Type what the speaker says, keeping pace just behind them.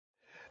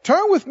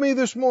Turn with me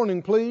this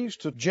morning, please,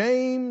 to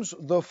James,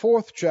 the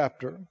 4th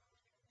chapter.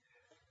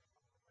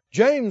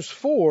 James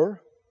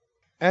 4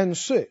 and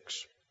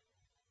 6.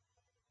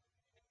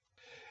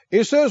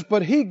 It says,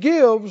 but he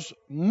gives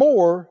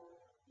more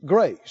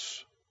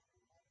grace.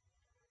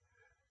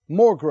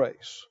 More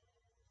grace.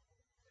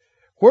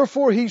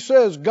 Wherefore he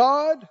says,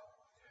 God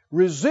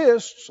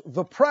resists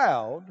the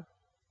proud,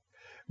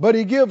 but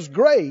he gives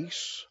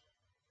grace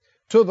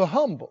to the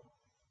humble.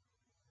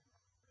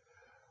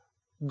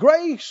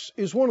 Grace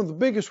is one of the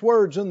biggest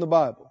words in the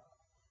Bible.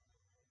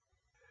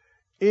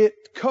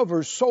 It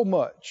covers so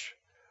much.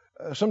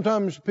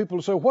 Sometimes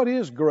people say, what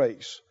is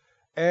grace?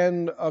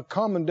 And a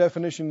common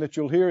definition that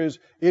you'll hear is,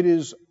 it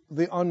is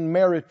the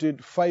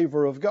unmerited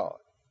favor of God.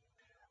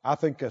 I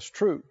think that's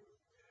true,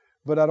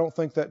 but I don't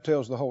think that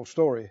tells the whole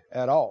story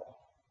at all.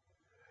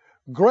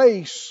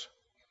 Grace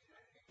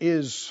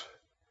is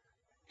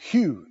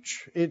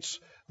huge.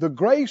 The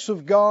grace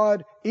of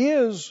God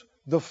is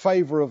the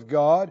favor of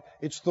God.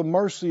 It's the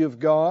mercy of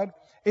God.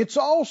 It's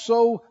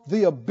also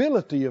the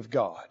ability of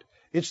God.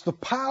 It's the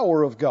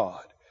power of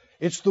God.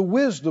 It's the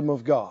wisdom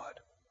of God.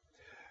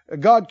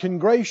 God can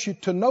grace you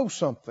to know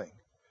something,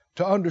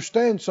 to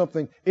understand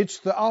something. It's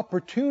the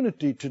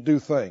opportunity to do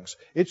things.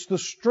 It's the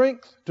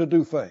strength to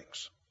do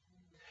things.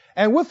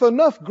 And with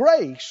enough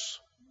grace,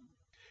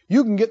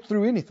 you can get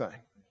through anything.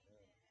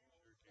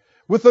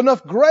 With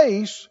enough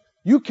grace,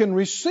 you can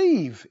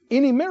receive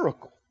any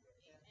miracle.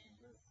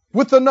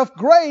 With enough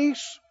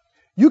grace,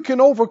 you can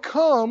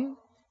overcome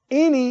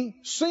any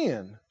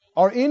sin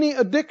or any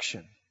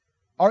addiction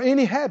or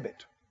any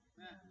habit.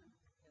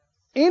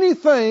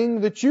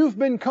 Anything that you've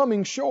been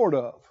coming short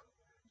of,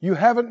 you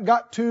haven't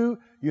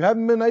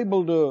been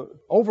able to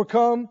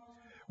overcome,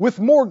 with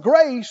more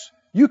grace,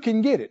 you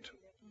can get it.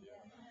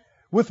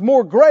 With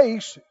more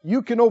grace,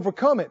 you can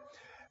overcome it.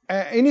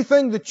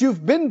 Anything that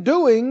you've been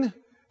doing,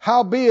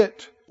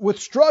 howbeit with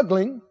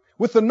struggling,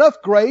 with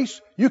enough grace,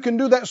 you can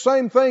do that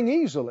same thing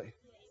easily.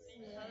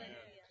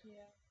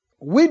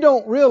 We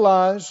don't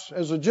realize,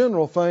 as a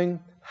general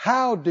thing,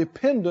 how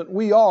dependent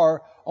we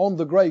are on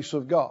the grace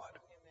of God.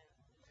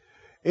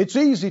 It's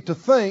easy to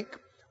think,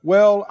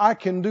 well, I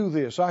can do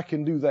this, I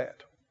can do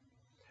that.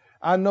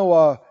 I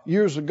know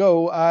years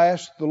ago I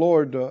asked the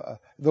Lord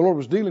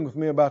was dealing with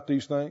me about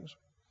these things.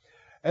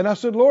 And I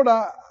said, Lord,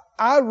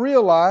 I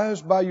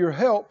realize by your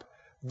help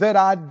that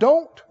I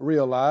don't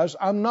realize,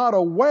 I'm not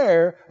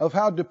aware of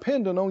how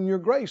dependent on your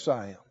grace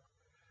I am.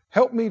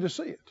 Help me to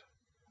see it.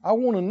 I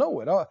want to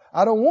know it.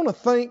 I don't want to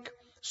think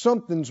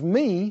something's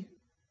me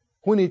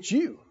when it's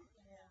you.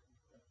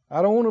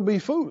 I don't want to be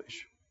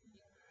foolish.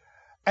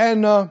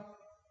 And I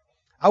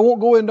won't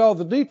go into all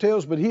the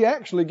details, but he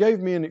actually gave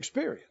me an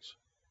experience.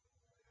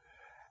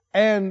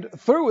 And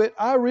through it,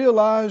 I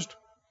realized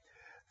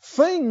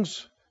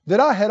things that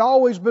I had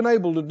always been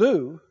able to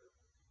do,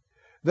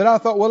 that I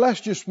thought, well,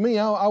 that's just me.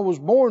 I was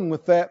born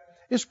with that.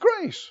 It's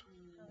grace.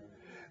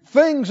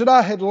 Things that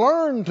I had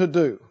learned to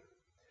do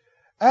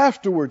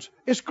afterwards,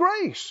 it's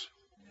grace.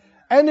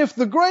 And if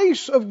the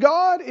grace of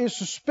God is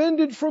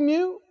suspended from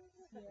you,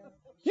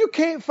 you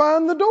can't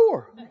find the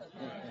door.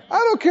 I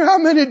don't care how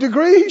many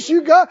degrees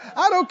you got.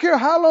 I don't care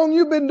how long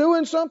you've been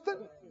doing something.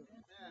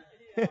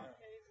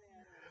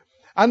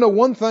 I know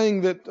one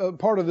thing that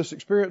part of this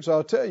experience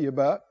I'll tell you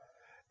about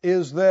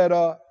is that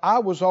I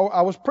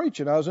was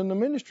preaching. I was in the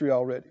ministry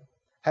already.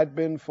 Had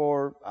been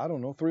for,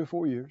 3 or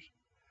 4 years.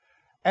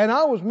 And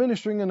I was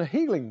ministering in a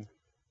healing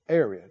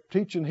area,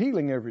 teaching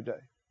healing every day.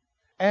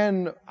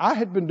 And I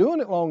had been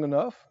doing it long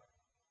enough.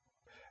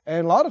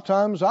 And a lot of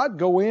times I'd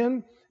go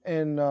in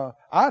and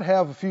I'd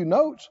have a few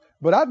notes,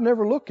 but I'd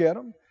never look at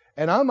them.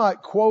 And I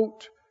might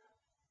quote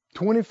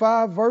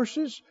 25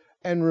 verses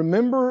and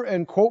remember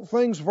and quote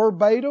things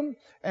verbatim.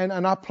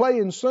 And I play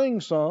and sing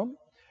some.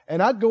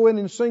 And I'd go in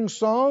and sing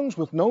songs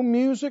with no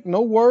music,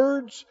 no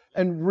words,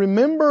 and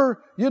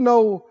remember,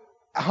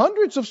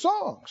 hundreds of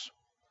songs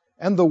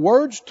and the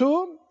words to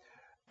them.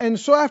 And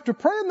so after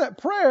praying that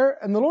prayer,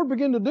 and the Lord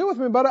began to deal with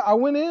me about it, I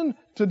went in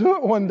to do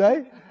it one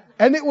day.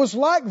 And it was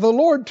like the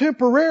Lord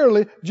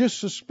temporarily just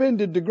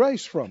suspended the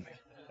grace from me.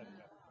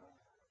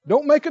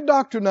 Don't make a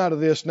doctrine out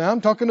of this now.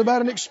 I'm talking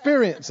about an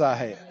experience I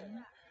had.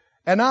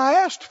 And I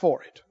asked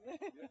for it.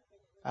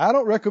 I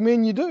don't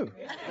recommend you do.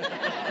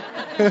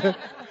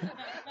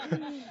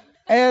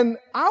 And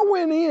I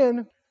went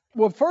in,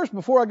 well, first,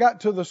 before I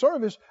got to the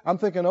service, I'm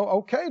thinking,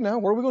 okay, now,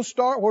 where are we going to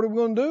start? What are we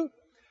going to do?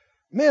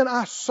 Man,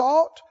 I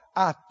sought,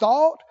 I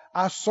thought,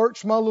 I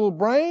searched my little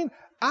brain.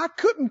 I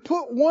couldn't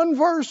put one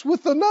verse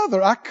with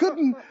another. I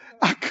couldn't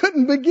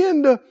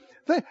begin to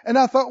think. And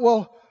I thought,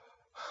 well,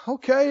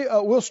 okay,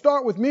 we'll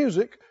start with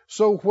music.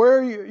 So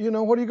where,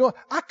 what are you going?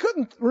 I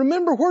couldn't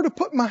remember where to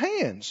put my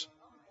hands.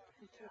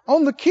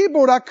 On the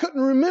keyboard, I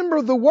couldn't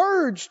remember the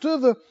words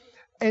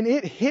and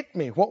it hit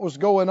me what was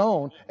going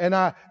on. And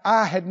I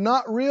had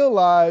not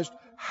realized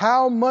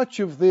how much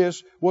of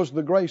this was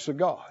the grace of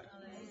God.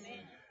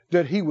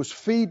 That He was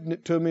feeding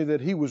it to me, that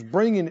He was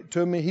bringing it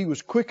to me, He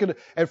was quickening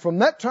it. And from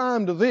that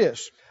time to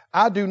this,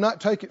 I do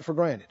not take it for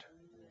granted.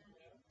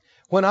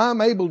 When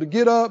I'm able to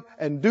get up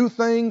and do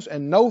things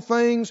and know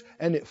things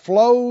and it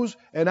flows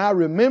and I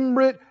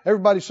remember it,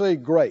 everybody say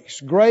grace.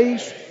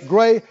 Grace,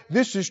 grace.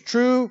 This is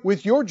true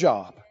with your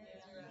job.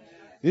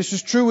 This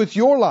is true with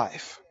your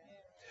life.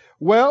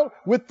 Well,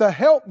 with the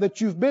help that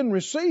you've been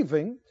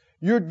receiving,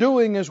 you're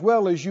doing as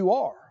well as you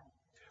are.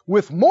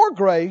 With more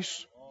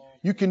grace,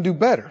 you can do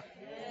better.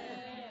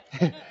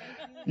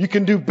 You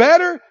can do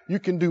better. You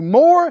can do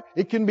more.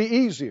 It can be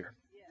easier.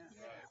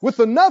 With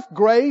enough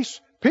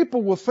grace,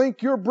 people will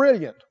think you're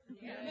brilliant.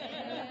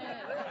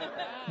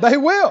 They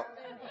will.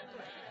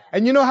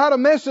 And you know how to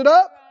mess it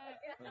up?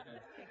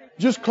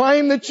 Just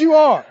claim that you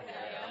are.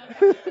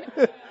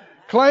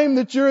 Claim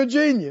that you're a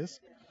genius.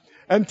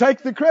 And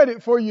take the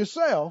credit for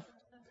yourself.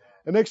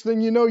 The next thing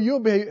you know, you'll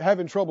be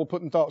having trouble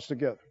putting thoughts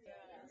together.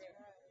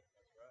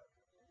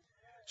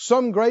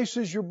 Some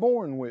graces you're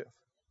born with.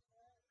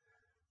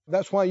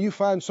 That's why you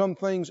find some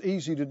things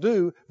easy to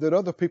do that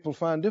other people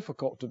find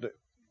difficult to do.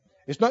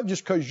 It's not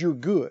just because you're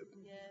good.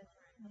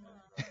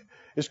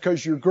 It's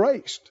because you're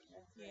graced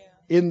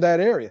in that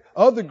area.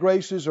 Other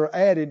graces are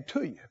added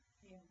to you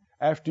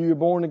after you're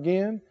born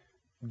again,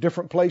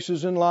 different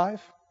places in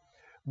life.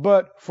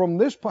 But from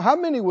this point, how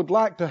many would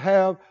like to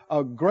have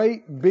a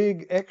great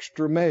big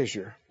extra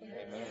measure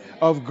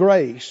of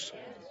grace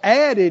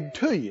added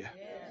to you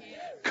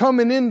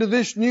coming into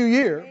this new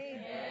year?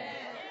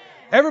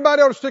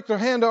 Everybody ought to stick their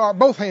hand up,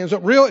 both hands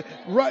up.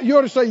 You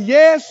ought to say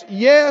yes,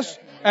 yes,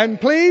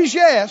 and please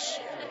yes.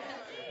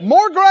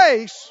 More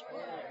grace.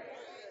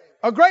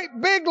 A great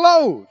big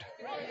load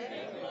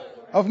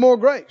of more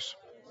grace.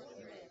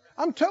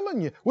 I'm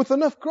telling you, with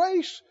enough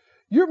grace,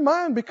 your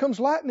mind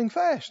becomes lightning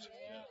fast.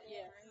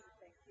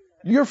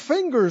 Your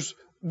fingers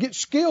get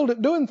skilled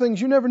at doing things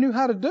you never knew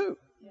how to do.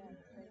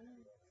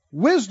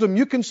 Wisdom,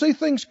 you can see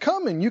things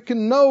coming. You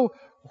can know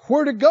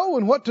where to go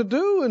and what to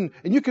do.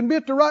 And you can be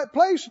at the right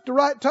place at the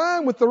right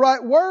time with the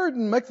right word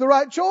and make the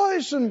right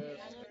choice.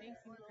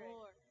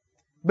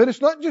 But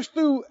it's not just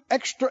through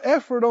extra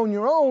effort on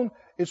your own.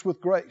 It's with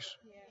grace.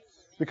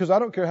 Because I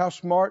don't care how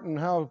smart and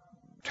how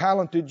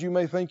talented you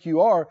may think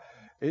you are.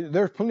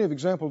 There's plenty of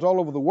examples all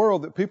over the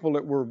world that people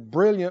that were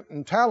brilliant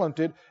and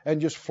talented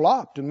and just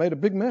flopped and made a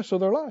big mess of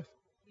their life.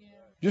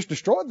 Just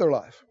destroyed their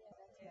life.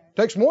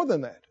 It takes more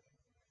than that.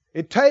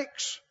 It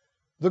takes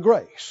the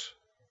grace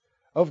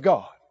of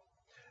God.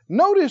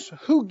 Notice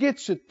who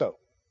gets it though.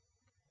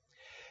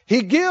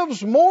 He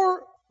gives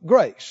more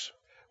grace.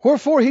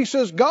 Wherefore he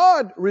says,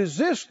 God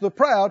resists the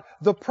proud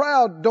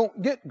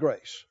don't get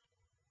grace.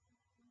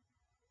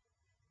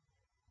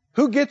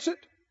 Who gets it?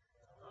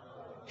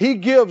 He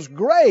gives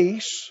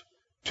grace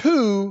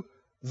to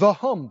the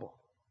humble.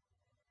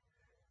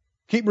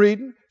 Keep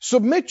reading.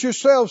 Submit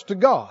yourselves to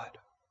God.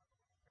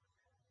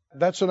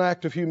 That's an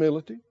act of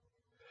humility.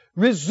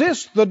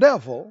 Resist the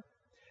devil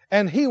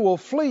and he will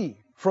flee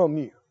from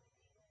you.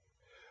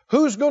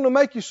 Who's going to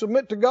make you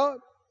submit to God?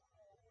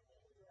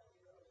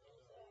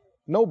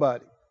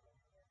 Nobody.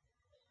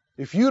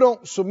 If you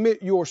don't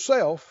submit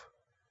yourself,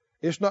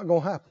 it's not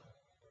going to happen.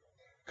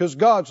 Because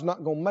God's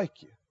not going to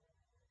make you.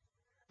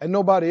 And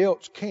nobody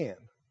else can.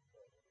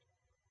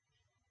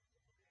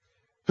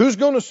 Who's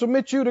going to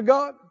submit you to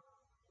God?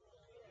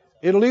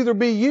 It'll either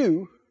be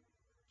you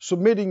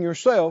submitting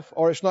yourself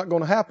or it's not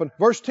going to happen.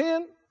 Verse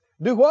 10,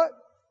 do what?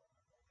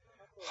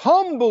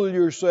 Humble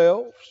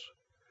yourselves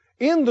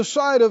in the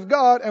sight of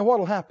God, and what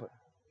will happen?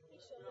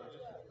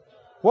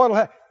 What will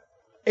happen?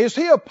 Is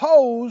He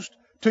opposed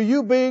to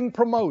you being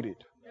promoted?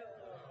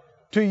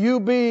 To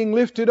you being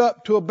lifted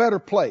up to a better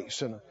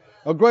place and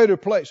a greater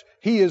place?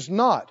 He is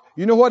not.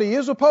 You know what He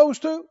is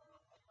opposed to?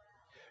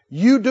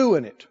 You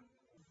doing it.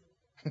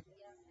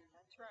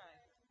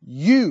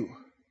 You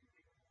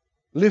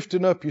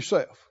lifting up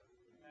yourself.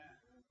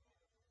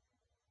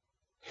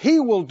 He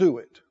will do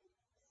it.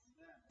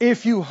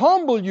 If you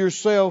humble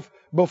yourself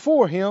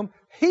before Him,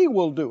 He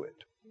will do it.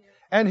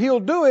 And He'll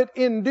do it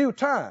in due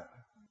time.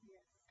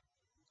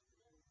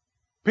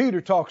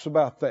 Peter talks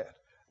about that.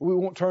 We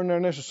won't turn there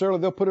necessarily.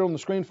 They'll put it on the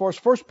screen for us.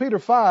 1 Peter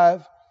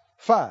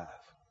 5:5.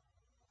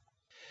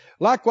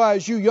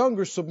 Likewise, you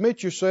younger,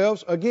 submit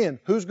yourselves. Again,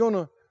 who's going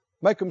to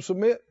make them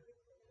submit?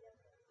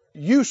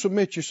 You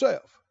submit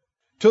yourself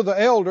to the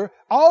elder.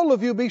 All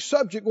of you be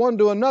subject one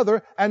to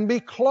another and be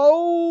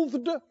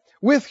clothed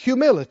with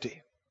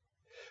humility.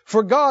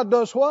 For God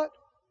does what?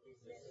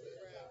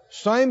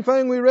 Same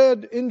thing we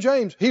read in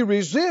James. He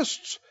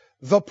resists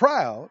the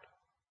proud,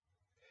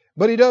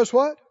 but He does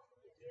what?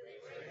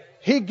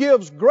 He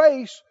gives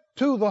grace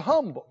to the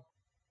humble.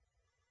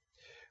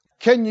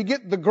 Can you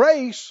get the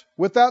grace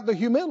without the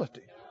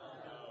humility?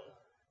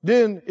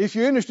 Then if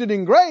you're interested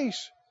in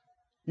grace,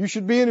 you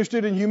should be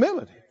interested in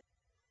humility.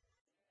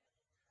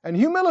 And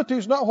humility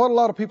is not what a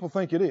lot of people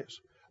think it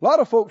is. A lot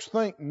of folks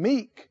think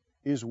meek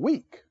is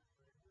weak.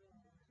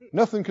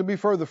 Nothing could be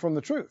further from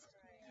the truth.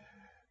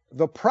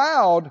 The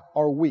proud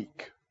are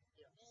weak.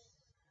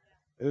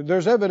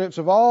 There's evidence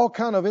of all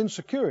kind of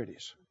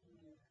insecurities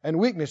and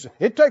weaknesses.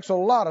 It takes a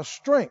lot of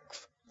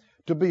strength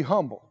to be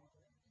humble.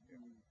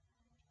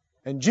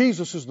 And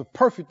Jesus is the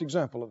perfect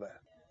example of that.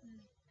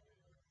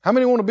 How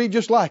many want to be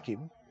just like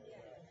Him?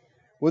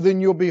 Well,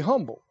 then you'll be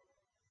humble.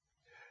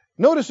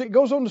 Notice it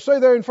goes on to say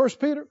there in 1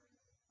 Peter,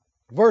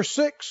 verse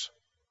 6,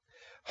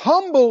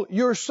 humble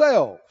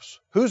yourselves.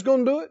 Who's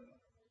going to do it?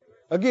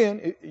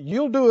 Again,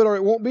 you'll do it or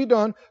it won't be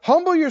done.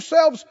 Humble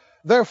yourselves,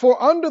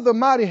 therefore, under the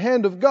mighty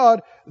hand of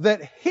God,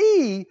 that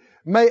He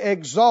may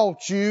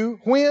exalt you.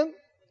 When?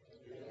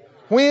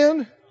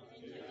 When?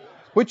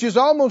 Which is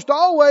almost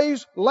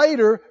always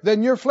later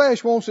than your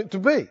flesh wants it to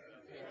be.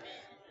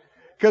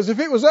 Because if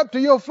it was up to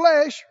your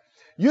flesh,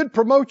 you'd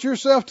promote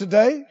yourself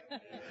today.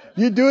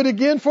 You'd do it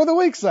again for the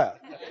week's out.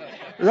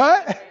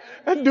 Right?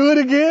 And do it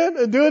again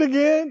and do it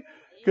again.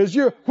 Because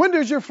when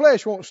does your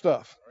flesh want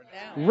stuff?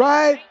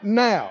 Right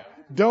now.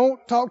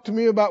 Don't talk to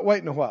me about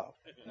waiting a while.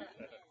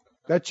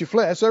 That's your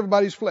flesh. That's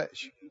everybody's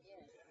flesh.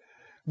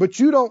 But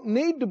you don't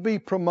need to be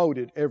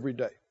promoted every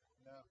day.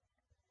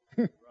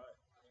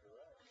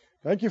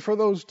 Thank you for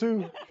those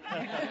two.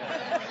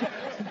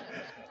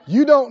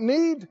 You don't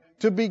need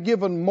to be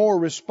given more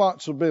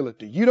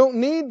responsibility. You don't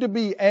need to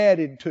be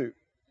added to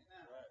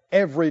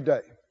every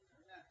day.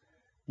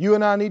 You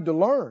and I need to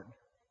learn.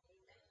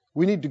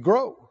 We need to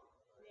grow.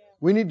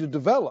 We need to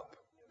develop.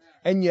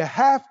 And you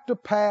have to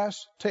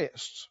pass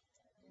tests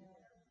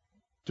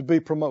to be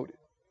promoted.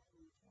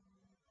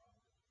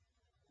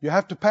 You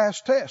have to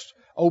pass tests.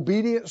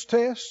 Obedience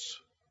tests,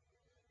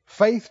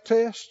 faith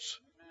tests,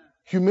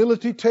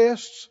 humility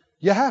tests.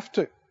 You have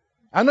to.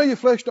 I know your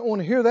flesh don't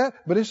want to hear that,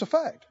 but it's a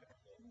fact.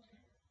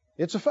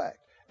 It's a fact.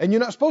 And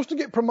you're not supposed to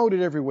get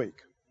promoted every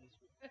week.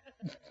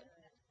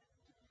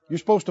 You're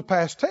supposed to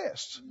pass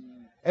tests.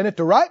 And at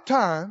the right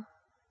time,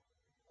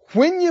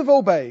 when you've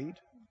obeyed,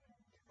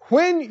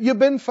 when you've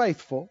been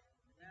faithful,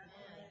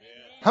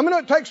 how many know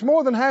it takes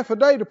more than half a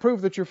day to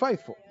prove that you're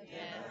faithful?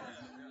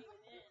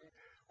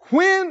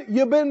 When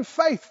you've been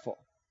faithful,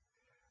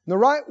 in the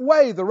right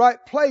way, the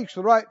right place,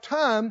 the right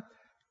time,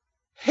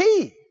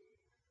 He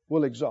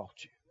will exalt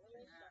you.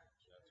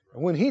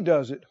 And when He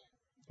does it,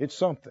 it's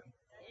something.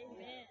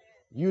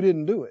 You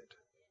didn't do it.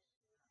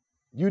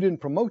 You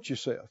didn't promote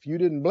yourself. You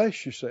didn't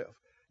bless yourself.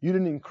 You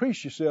didn't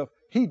increase yourself.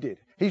 He did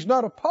it. He's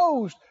not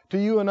opposed to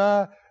you and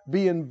I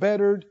being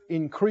bettered,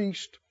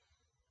 increased,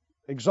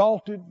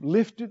 exalted,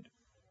 lifted.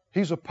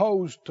 He's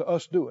opposed to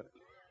us doing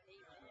it.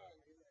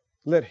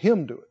 Let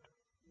Him do it.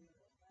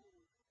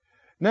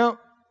 Now,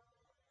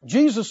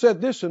 Jesus said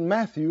this in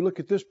Matthew. Look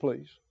at this,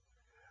 please.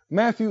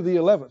 Matthew, the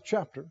 11th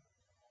chapter.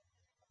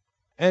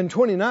 And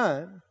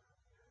 29.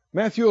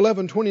 Matthew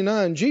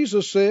 11:29.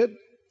 Jesus said,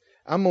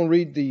 I'm going to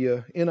read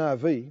the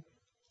NIV.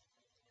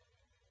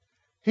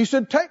 He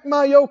said, take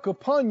my yoke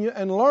upon you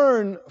and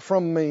learn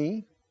from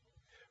me,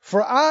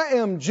 for I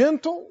am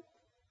gentle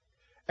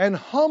and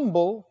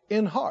humble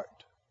in heart.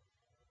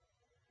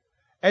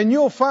 And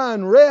you'll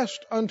find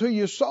rest unto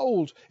your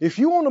souls. If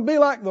you want to be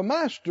like the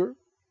Master,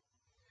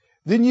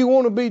 then you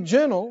want to be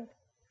gentle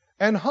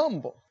and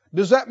humble.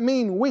 Does that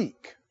mean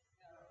weak?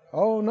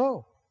 Oh,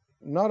 no,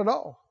 not at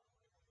all.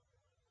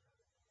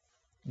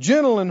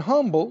 Gentle and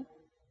humble.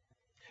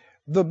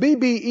 The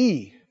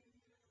BBE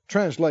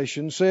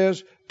translation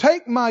says,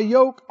 take my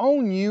yoke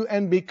on you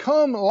and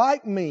become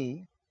like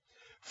me,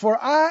 for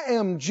I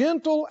am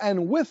gentle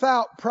and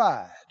without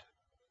pride.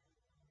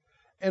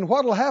 And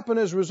what will happen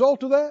as a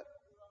result of that?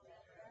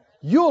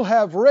 You'll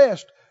have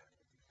rest.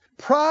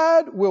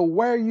 Pride will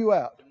wear you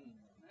out.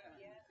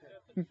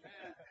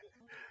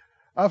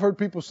 I've heard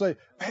people say,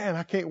 man,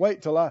 I can't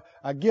wait till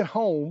I get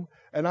home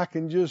and I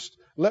can just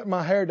let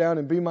my hair down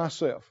and be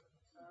myself.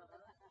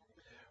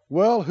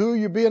 Well, who are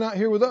you being out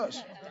here with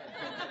us?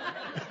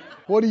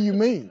 What do you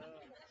mean?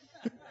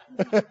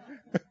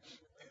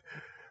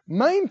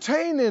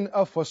 Maintaining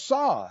a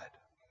facade,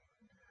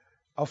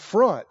 a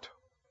front,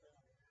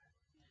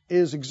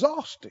 is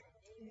exhausting.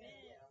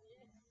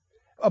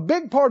 A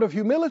big part of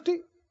humility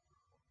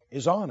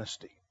is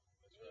honesty.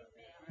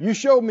 You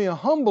show me a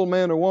humble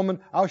man or woman,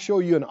 I'll show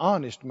you an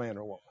honest man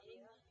or woman.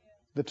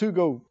 The two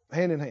go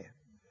hand in hand.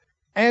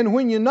 And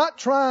when you're not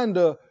trying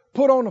to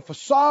put on a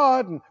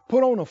facade and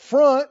put on a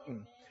front,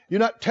 and you're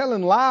not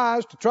telling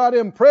lies to try to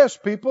impress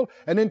people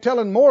and then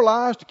telling more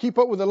lies to keep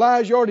up with the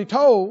lies you already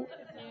told,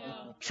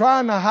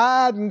 trying to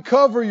hide and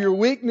cover your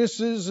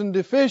weaknesses and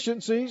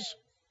deficiencies.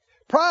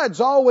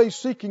 Pride's always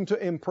seeking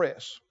to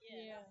impress.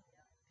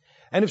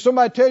 And if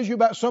somebody tells you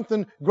about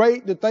something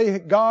great that they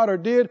got or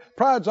did,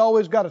 pride's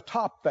always got to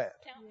top that.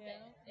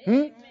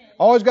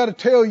 Always got to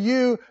tell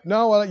you,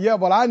 no,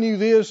 well, I knew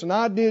this and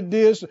I did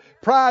this.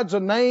 Pride's a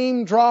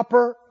name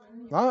dropper.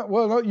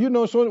 Well, you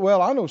know so.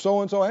 Well, I know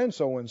so and so and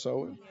so and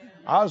so.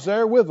 I was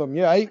there with them.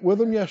 Yeah, I ate with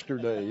them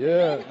yesterday.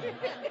 Yeah.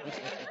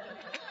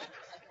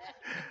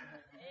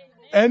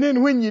 And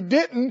then when you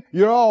didn't,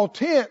 you're all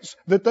tense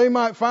that they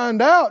might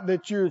find out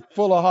that you're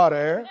full of hot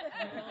air.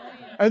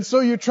 And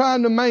so you're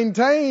trying to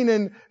maintain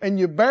and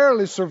you're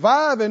barely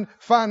surviving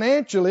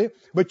financially,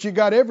 but you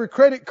got every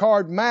credit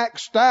card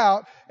maxed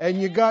out and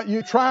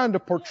you're trying to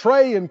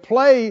portray and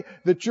play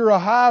that you're a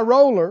high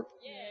roller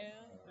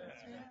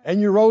and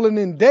you're rolling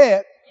in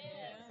debt.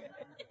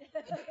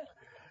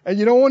 And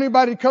you don't want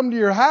anybody to come to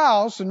your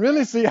house and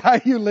really see how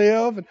you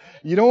live. And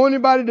you don't want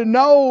anybody to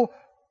know.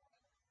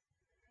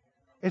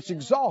 It's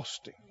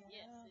exhausting.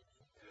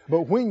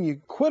 But when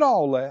you quit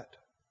all that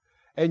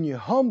and you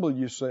humble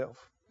yourself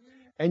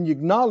and you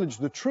acknowledge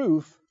the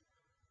truth,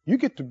 you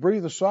get to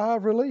breathe a sigh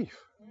of relief.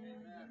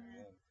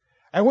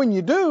 And when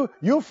you do,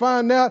 you'll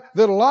find out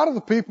that a lot of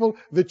the people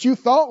that you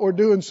thought were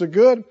doing so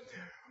good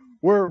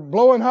were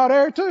blowing hot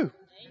air too.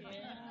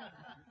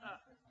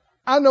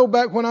 I know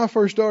back when I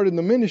first started in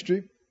the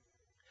ministry,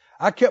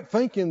 I kept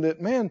thinking that,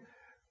 man,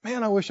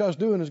 I wish I was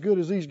doing as good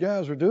as these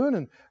guys are doing,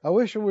 and I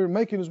wish we were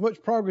making as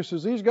much progress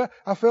as these guys.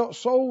 I felt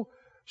so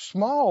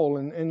small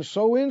and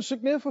so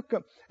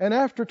insignificant. And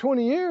after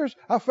 20 years,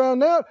 I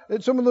found out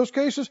in some of those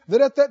cases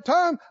that at that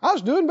time, I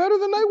was doing better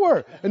than they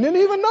were and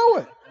didn't even know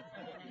it.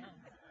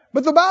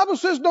 But the Bible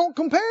says don't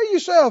compare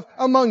yourself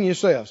among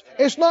yourselves.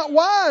 It's not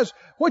wise.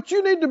 What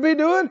you need to be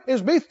doing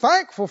is be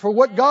thankful for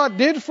what God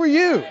did for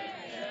you.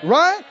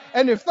 Right?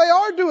 And if they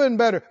are doing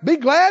better, be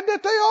glad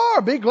that they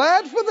are. Be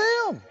glad for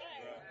them.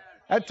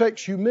 That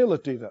takes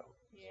humility, though.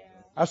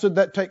 I said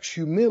that takes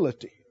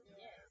humility.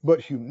 But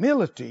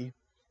humility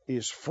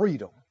is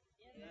freedom.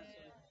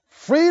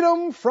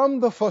 Freedom from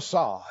the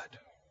facade.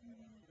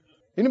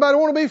 Anybody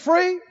want to be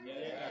free?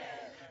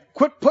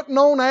 Quit putting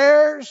on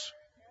airs.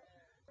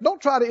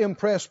 Don't try to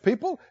impress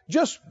people.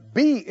 Just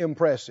be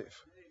impressive.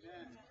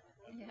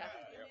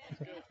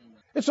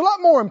 It's a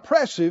lot more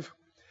impressive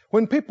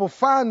when people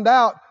find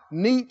out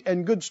neat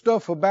and good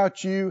stuff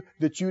about you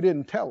that you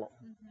didn't tell them.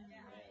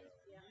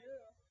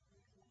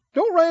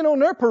 Don't rain on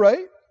their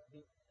parade.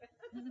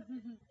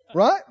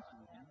 Right?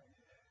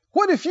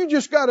 What if you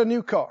just got a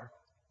new car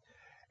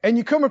and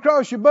you come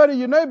across your buddy,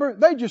 your neighbor,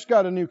 they just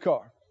got a new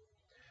car.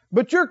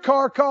 But your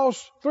car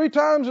costs 3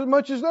 times as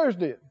much as theirs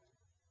did.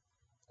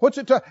 What's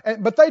it?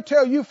 But they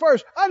tell you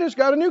first, I just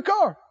got a new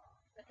car.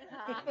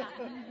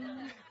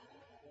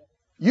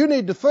 You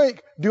need to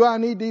think, do I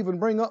need to even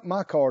bring up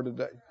my car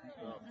today?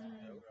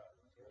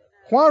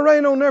 Why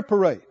rain on their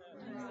parade?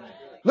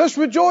 Let's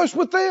rejoice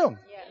with them.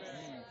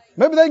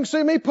 Maybe they can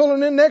see me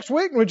pulling in next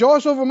week and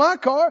rejoice over my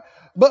car.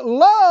 But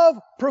love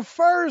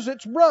prefers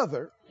its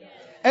brother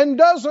and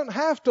doesn't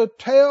have to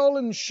tell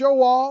and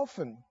show off.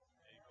 And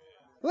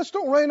let's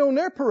don't rain on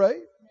their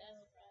parade.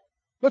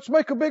 Let's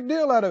make a big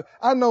deal out of it.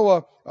 I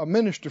know a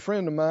minister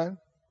friend of mine.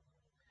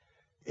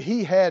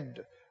 He had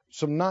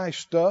some nice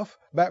stuff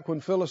back when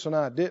Phyllis and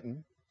I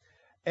didn't.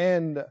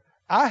 And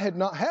I had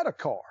not had a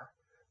car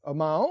of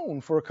my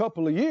own for a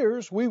couple of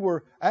years. We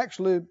were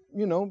actually,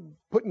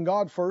 putting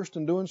God first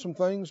and doing some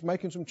things,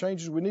 making some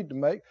changes we need to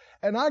make.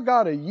 And I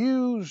got a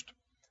used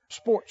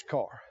sports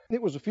car.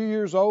 It was a few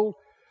years old,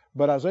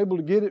 but I was able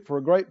to get it for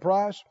a great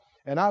price.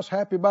 And I was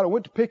happy about it. I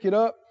went to pick it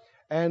up,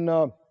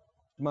 and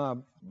my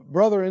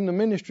brother in the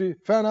ministry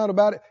found out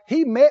about it.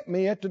 He met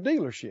me at the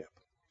dealership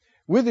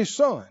with his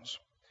sons.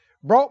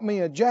 Brought me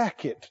a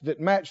jacket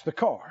that matched the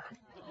car.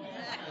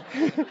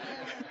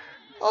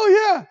 Oh,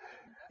 yeah.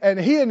 And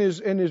he and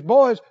his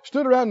boys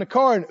stood around the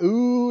car and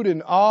oohed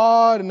and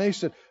awed. And they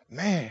said,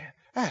 man,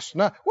 that's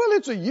nice. Well,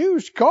 it's a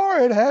used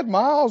car. It had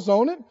miles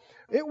on it.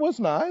 It was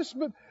nice,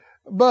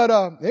 but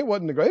it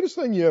wasn't the greatest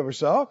thing you ever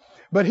saw.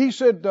 But he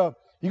said,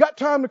 you got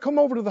time to come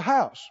over to the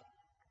house?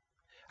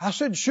 I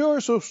said,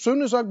 sure. So as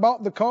soon as I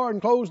bought the car and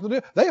closed the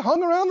deal, they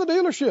hung around the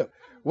dealership,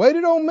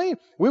 waited on me.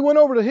 We went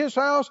over to his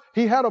house.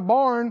 He had a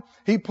barn.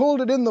 He pulled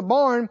it in the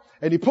barn,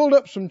 and he pulled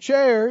up some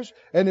chairs,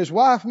 and his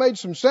wife made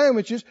some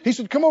sandwiches. He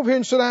said, come over here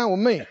and sit down with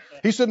me.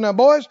 He said, now,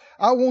 boys,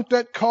 I want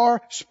that car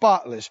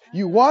spotless.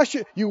 You wash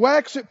it, you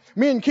wax it.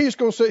 Me and Keith's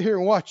going to sit here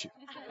and watch it.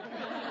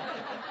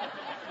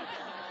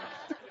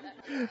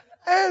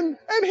 And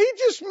he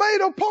just made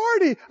a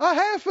party, a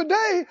half a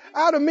day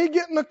out of me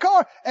getting a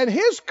car. And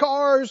his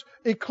cars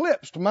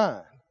eclipsed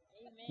mine.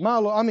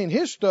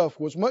 His stuff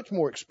was much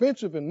more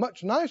expensive and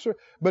much nicer,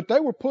 but they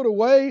were put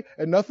away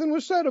and nothing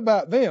was said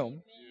about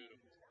them.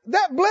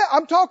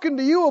 I'm talking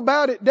to you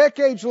about it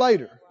decades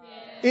later.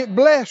 It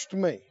blessed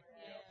me.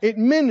 It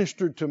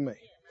ministered to me.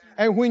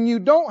 And when you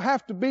don't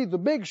have to be the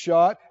big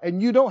shot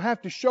and you don't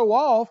have to show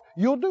off,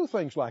 you'll do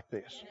things like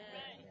this.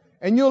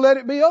 And you'll let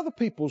it be other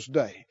people's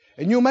day.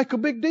 And you'll make a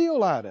big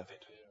deal out of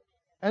it.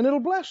 And it'll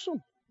bless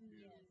them.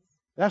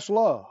 That's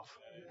love.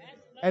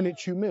 And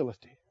it's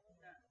humility.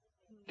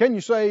 Can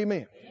you say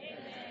amen?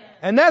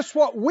 And that's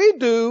what we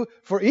do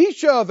for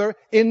each other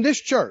in this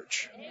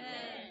church.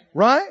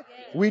 Right?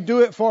 We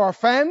do it for our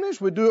families.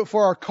 We do it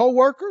for our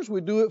co-workers.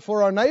 We do it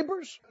for our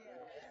neighbors.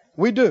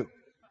 We do.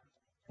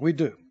 We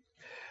do.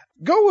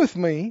 Go with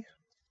me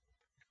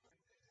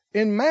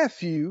in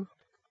Matthew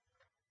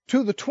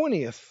to the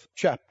 20th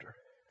chapter.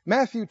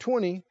 Matthew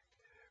 20.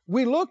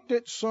 We looked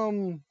at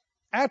some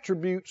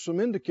attributes, some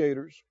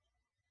indicators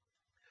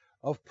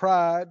of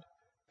pride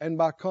and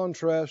by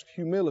contrast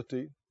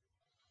humility.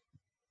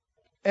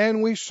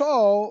 And we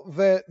saw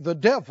that the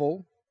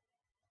devil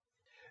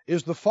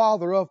is the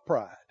father of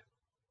pride.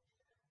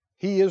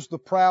 He is the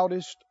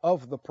proudest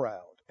of the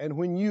proud. And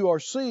when you are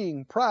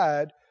seeing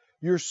pride,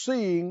 you're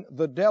seeing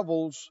the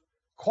devil's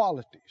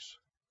qualities.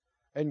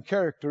 and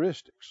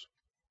characteristics.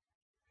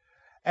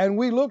 And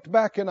we looked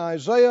back in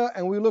Isaiah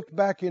and we looked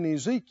back in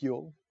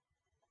Ezekiel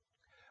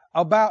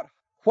about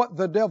what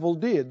the devil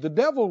did. The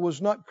devil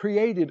was not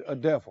created a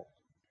devil.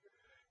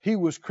 He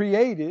was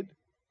created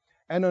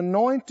an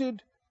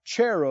anointed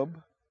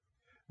cherub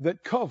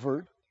that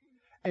covered.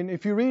 And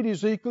if you read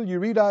Ezekiel, you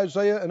read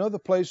Isaiah and other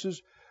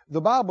places,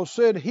 the Bible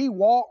said he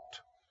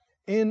walked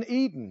in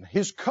Eden.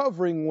 His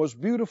covering was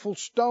beautiful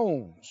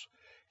stones.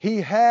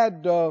 He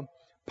had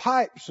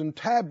pipes and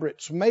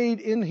tabrets made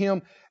in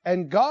him.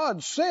 And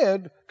God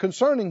said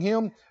concerning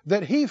him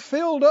that he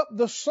filled up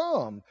the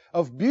sum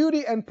of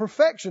beauty and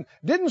perfection.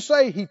 Didn't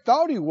say he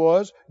thought he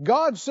was.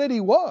 God said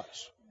he was.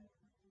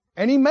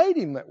 And he made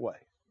him that way.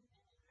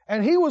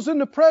 And he was in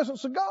the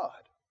presence of God.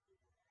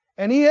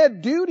 And he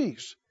had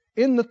duties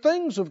in the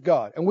things of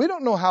God. And we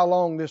don't know how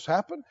long this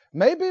happened.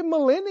 Maybe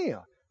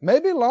millennia.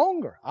 Maybe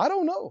longer. I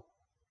don't know.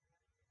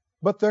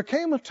 But there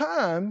came a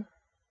time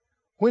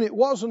when it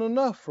wasn't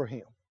enough for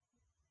him.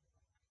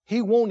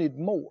 He wanted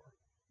more.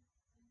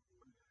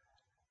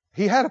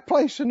 He had a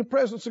place in the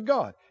presence of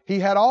God. He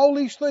had all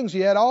these things. He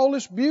had all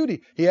this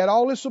beauty. He had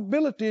all this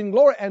ability and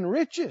glory and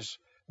riches.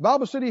 The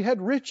Bible said he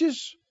had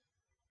riches.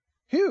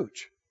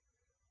 Huge.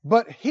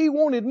 But he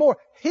wanted more.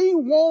 He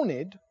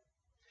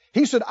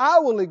said, I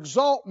will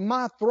exalt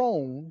my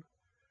throne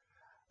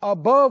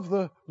above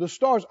the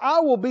stars.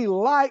 I will be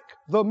like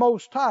the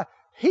Most High.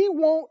 He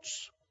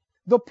wants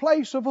the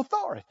place of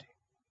authority.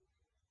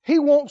 He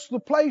wants the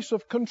place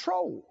of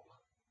control.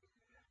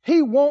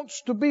 He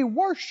wants to be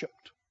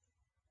worshiped.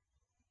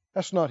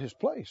 That's not his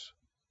place.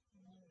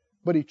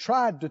 But he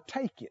tried to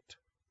take it.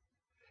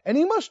 And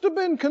he must have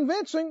been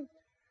convincing.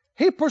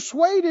 He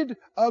persuaded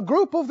a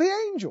group of the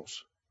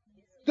angels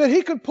that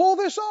he could pull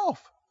this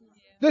off,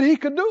 that he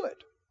could do it.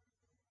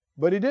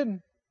 But he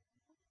didn't.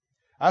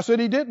 I said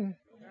he didn't.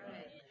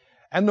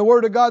 And the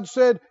Word of God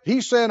said,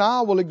 he said,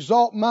 I will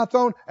exalt my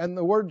throne. And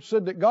the Word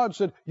said that God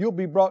said, you'll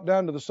be brought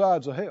down to the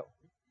sides of hell.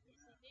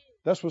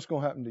 That's what's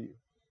going to happen to you.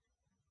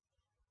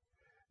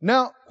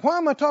 Now, why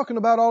am I talking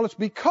about all this?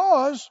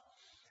 Because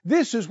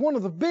this is one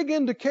of the big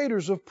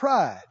indicators of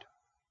pride.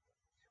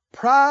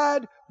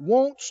 Pride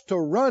wants to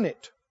run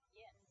it.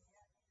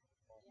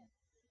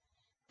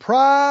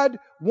 Pride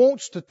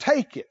wants to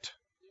take it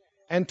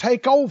and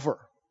take over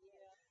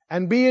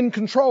and be in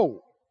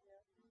control.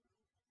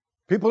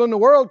 People in the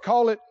world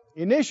call it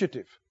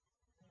initiative.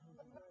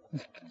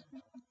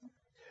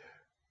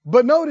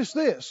 But notice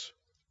this.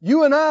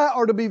 You and I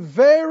are to be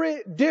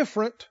very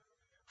different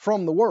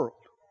from the world.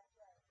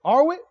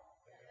 Are we?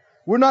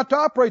 We're not to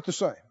operate the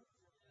same.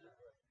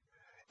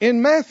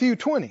 In Matthew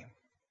 20,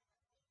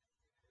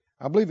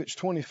 I believe it's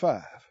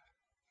 25.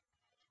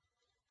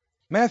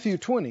 Matthew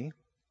 20,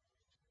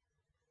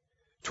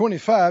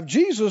 25,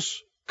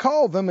 Jesus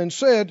called them and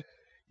said,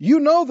 you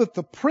know that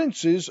the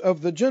princes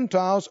of the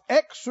Gentiles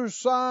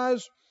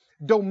exercise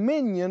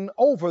dominion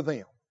over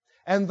them,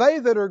 and they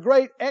that are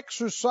great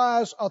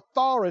exercise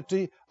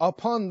authority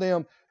upon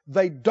them.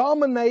 They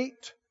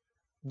dominate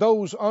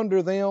those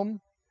under them.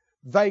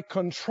 They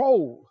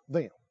control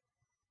them.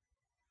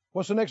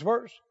 What's the next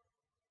verse?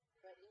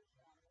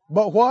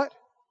 But what?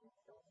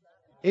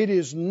 It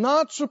is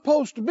not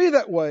supposed to be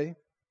that way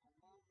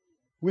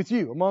with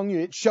you, among you.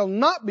 It shall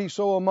not be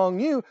so among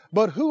you,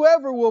 but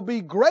whoever will be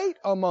great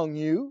among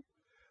you,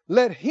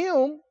 let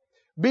him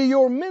be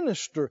your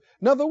minister.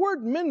 Now the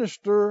word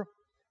minister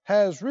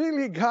has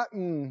really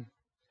gotten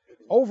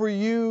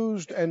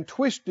overused and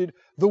twisted.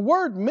 The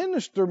word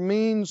minister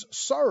means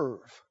serve.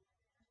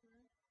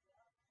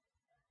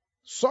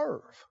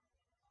 Serve.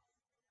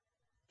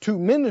 To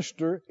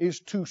minister is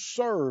to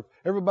serve.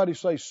 Everybody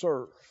say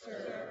serve. Serve.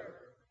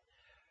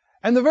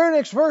 And the very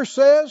next verse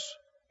says,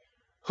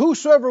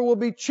 whosoever will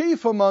be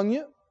chief among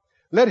you,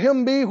 let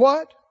him be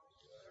what?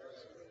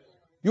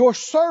 Your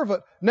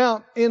servant.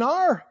 Now, in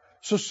our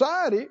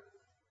society,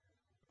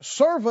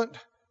 servant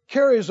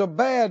carries a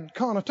bad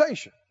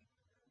connotation.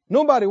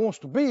 Nobody wants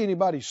to be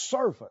anybody's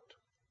servant.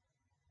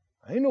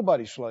 Ain't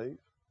nobody's slave.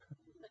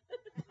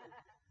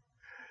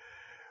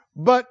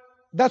 But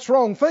that's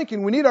wrong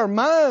thinking. We need our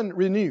mind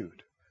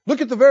renewed. Look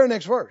at the very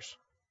next verse.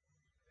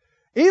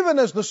 Even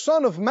as the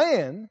Son of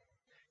Man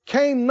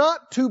came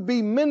not to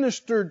be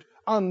ministered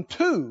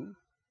unto,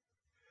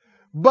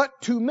 but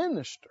to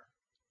minister,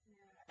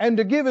 and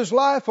to give his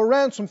life a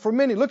ransom for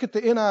many. Look at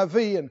the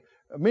NIV, and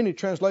many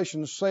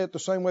translations say it the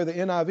same way the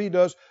NIV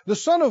does. The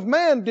Son of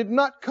Man did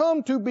not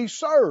come to be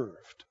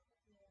served,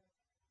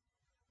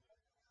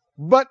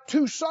 but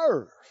to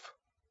serve,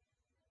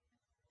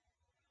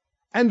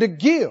 and to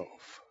give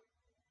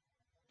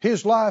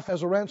his life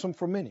as a ransom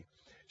for many.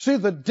 See,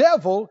 the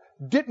devil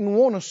didn't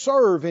want to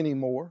serve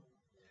anymore.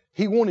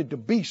 He wanted to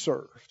be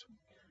served.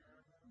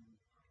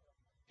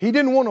 He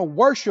didn't want to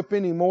worship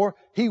anymore.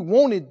 He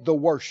wanted the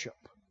worship.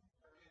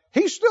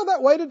 He's still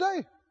that way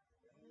today.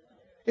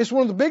 It's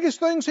one of the biggest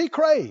things he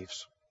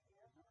craves.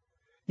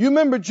 You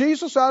remember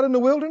Jesus out in the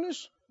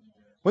wilderness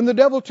when the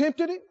devil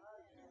tempted him?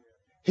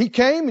 He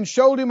came and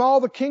showed him all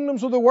the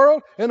kingdoms of the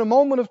world in a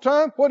moment of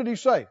time. What did he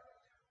say?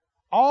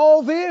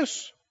 All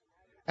this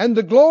And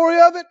the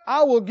glory of it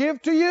I will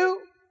give to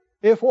you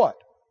if what?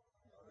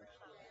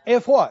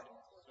 If what?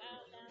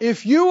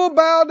 If you will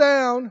bow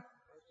down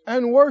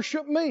and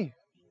worship me.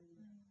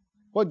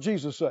 What did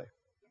Jesus say?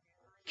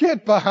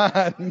 Get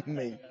behind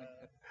me,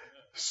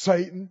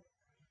 Satan.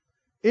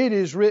 It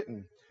is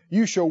written,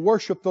 you shall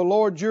worship the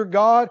Lord your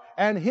God,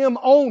 and Him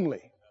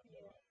only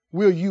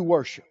will you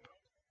worship.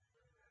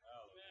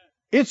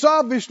 It's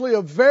obviously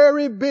a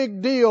very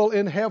big deal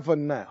in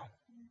heaven now.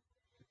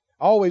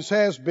 Always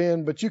has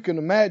been, but you can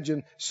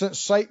imagine since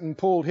Satan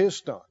pulled his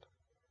stunt.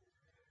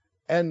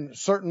 And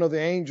certain of the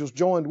angels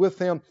joined with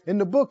him. In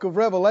the book of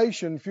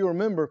Revelation, if you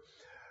remember,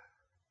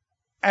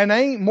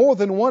 more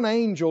than one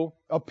angel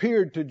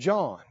appeared to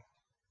John.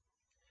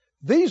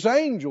 These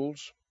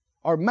angels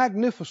are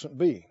magnificent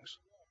beings.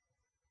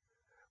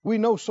 We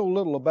know so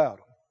little about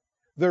them.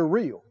 They're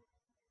real.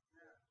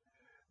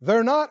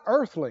 They're not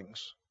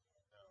earthlings.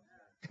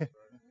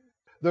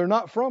 They're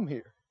not from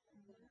here.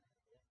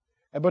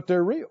 But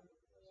they're real.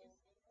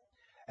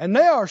 And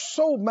they are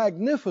so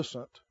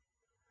magnificent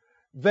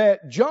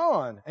that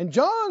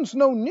John's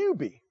no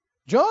newbie.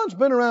 John's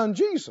been around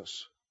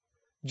Jesus.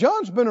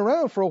 John's been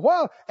around for a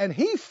while, and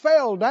he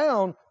fell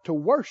down to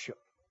worship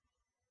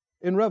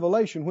in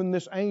Revelation when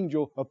this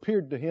angel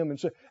appeared to him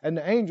and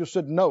the angel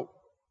said, no,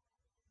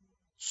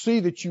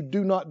 see that you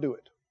do not do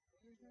it.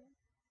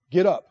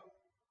 Get up.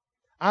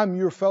 I'm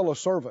your fellow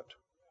servant.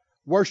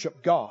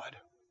 Worship God.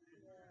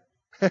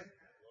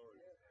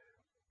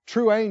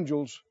 True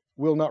angels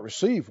will not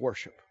receive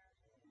worship.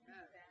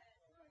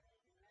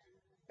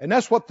 And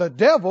that's what the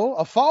devil,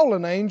 a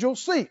fallen angel,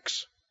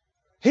 seeks.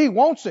 He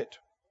wants it.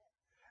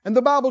 And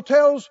the Bible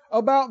tells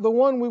about the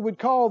one we would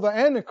call the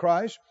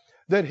Antichrist,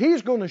 that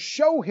he's going to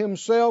show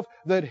himself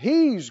that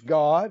he's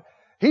God.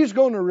 He's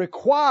going to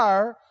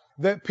require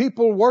that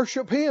people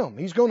worship him.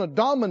 He's going to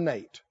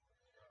dominate,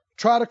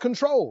 try to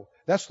control.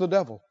 That's the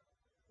devil.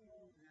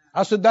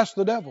 I said, that's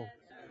the devil.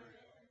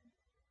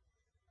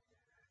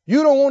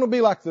 You don't want to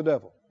be like the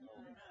devil.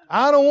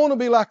 I don't want to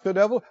be like the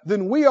devil.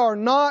 Then we are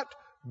not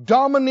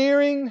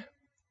domineering,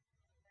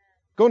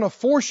 going to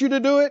force you to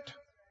do it,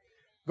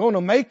 going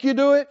to make you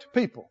do it,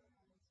 people.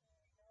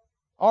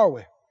 Are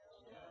we?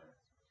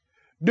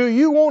 Do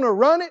you want to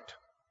run it?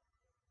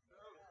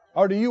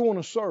 Or do you want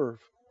to serve?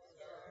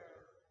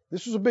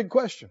 This is a big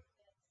question.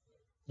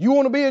 You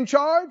want to be in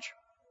charge?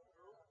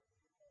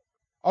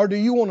 Or do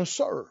you want to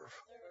serve?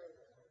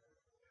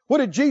 What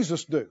did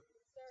Jesus do?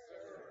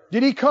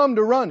 Did He come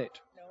to run it?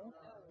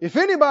 If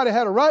anybody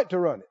had a right to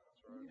run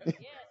it,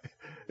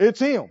 it's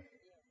Him.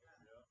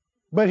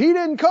 But He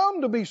didn't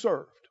come to be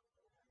served.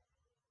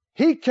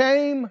 He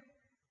came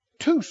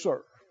to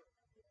serve.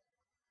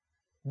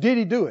 Did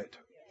He do it?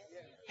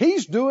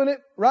 He's doing it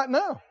right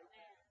now.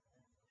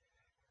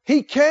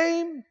 He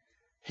came,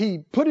 He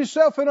put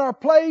Himself in our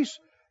place,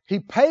 He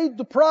paid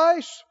the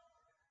price,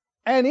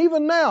 and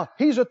even now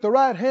He's at the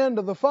right hand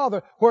of the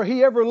Father where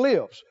He ever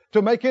lives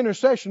to make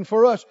intercession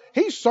for us.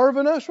 He's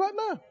serving us right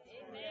now.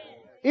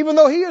 Even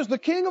though He is the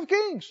King of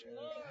Kings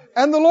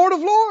and the Lord of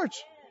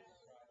Lords.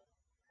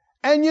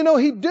 And you know,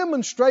 He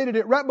demonstrated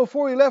it right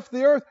before He left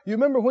the earth. You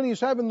remember when He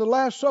was having the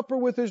Last Supper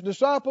with His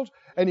disciples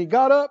and He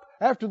got up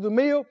after the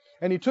meal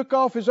and He took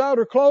off His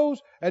outer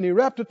clothes and He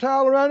wrapped a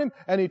towel around Him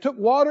and He took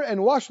water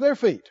and washed their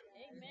feet.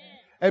 Amen.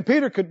 And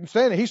Peter couldn't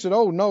stand it. He said,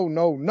 oh, no,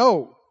 no,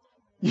 no.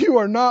 You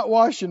are not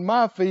washing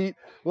my feet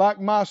like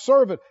my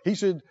servant. He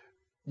said,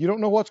 you don't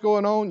know what's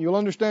going on. You'll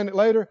understand it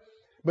later.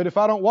 But if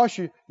I don't wash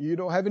you, you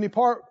don't have any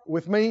part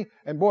with me.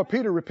 And boy,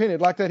 Peter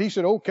repented like that. He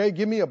said, okay,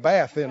 give me a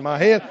bath in my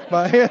head.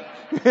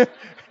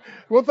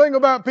 One thing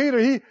about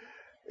Peter,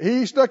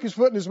 he stuck his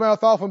foot in his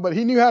mouth often, but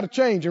he knew how to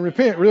change and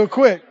repent real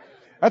quick.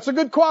 That's a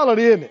good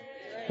quality, isn't it?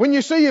 When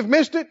you see you've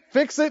missed it,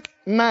 fix it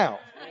now.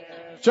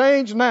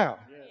 Change now.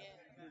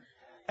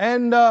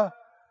 And,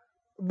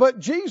 but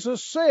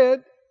Jesus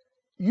said,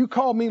 you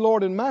call me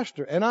Lord and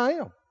Master, and I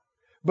am.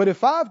 But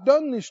if I've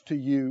done this to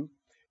you,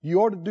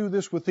 you ought to do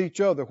this with each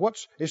other.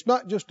 It's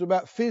not just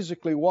about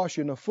physically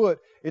washing a foot.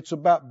 It's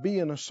about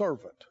being a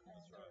servant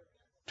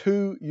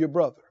to your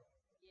brother,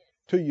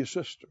 to your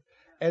sister.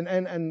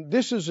 And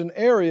this is an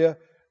area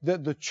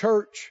that the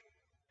church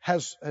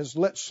has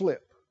let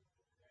slip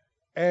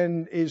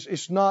and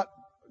it's not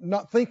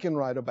thinking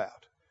right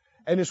about.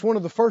 And it's one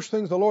of the first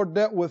things the Lord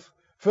dealt with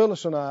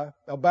Phyllis and I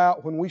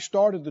about when we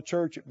started the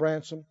church at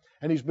Branson.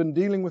 And He's been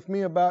dealing with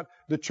me about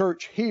the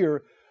church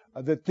here,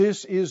 that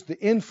this is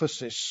the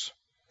emphasis.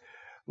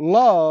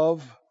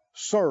 Love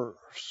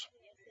serves.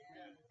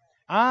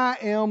 I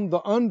am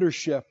the under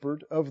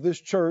shepherd of this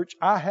church.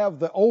 I have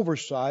the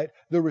oversight,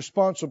 the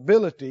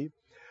responsibility,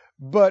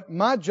 but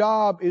my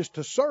job is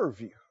to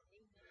serve you.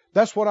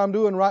 That's what I'm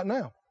doing right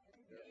now.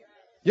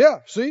 Yeah,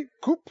 see?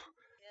 Coop.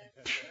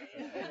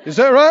 Is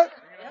that right?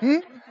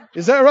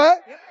 Is that right?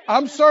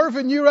 I'm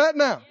serving you right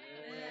now.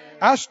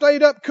 I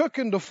stayed up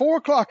cooking till 4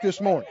 o'clock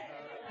this morning.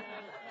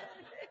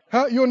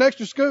 Huh? You an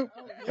extra scoop?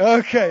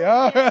 Okay,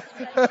 all right.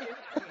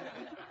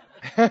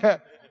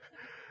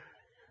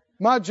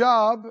 My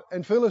job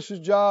and Phyllis's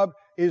job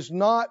is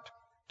not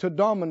to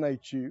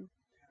dominate you.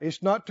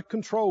 It's not to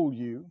control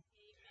you.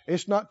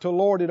 It's not to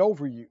lord it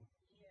over you.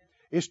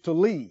 It's to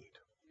lead.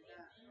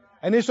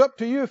 And it's up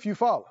to you if you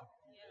follow.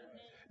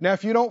 Now,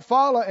 if you don't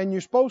follow and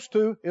you're supposed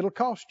to, it'll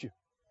cost you.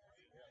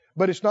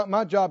 But it's not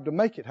my job to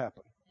make it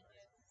happen.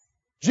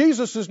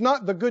 Jesus is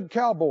not the good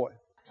cowboy.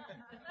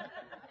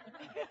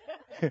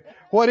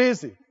 What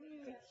is he?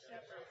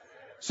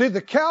 See,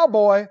 the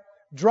cowboy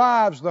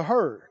drives the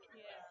herd.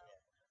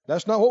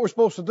 That's not what we're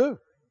supposed to do.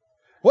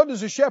 What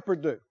does a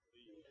shepherd do?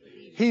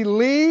 He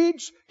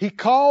leads, he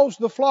calls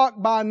the flock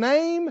by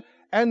name,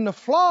 and the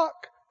flock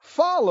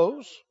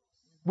follows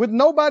with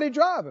nobody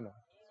driving them.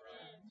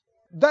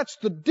 That's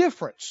the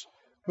difference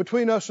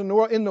between us and the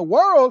world. In the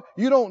world,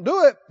 you don't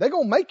do it, they're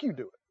going to make you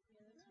do it.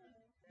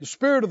 The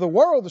spirit of the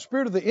world, the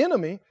spirit of the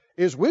enemy,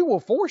 is we will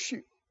force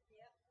you.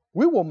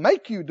 We will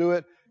make you do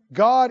it.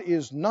 God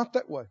is not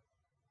that way.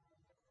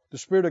 The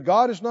Spirit of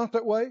God is not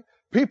that way.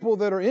 People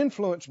that are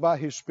influenced by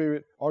His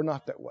Spirit are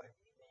not that way.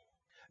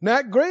 Now,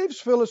 it grieves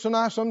Phyllis and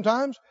I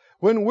sometimes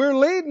when we're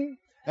leading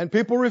and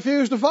people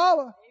refuse to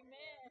follow.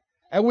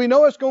 And we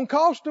know it's going to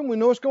cost them. We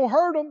know it's going to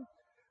hurt them.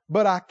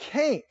 But I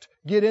can't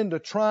get into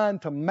trying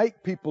to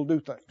make people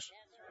do things.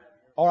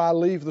 Or I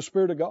leave the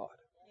Spirit of God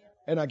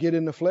and I get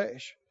in the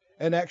flesh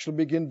and actually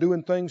begin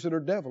doing things that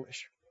are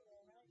devilish.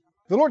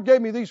 The Lord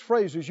gave me these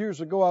phrases years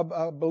ago.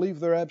 I believe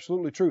they're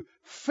absolutely true.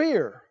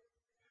 Fear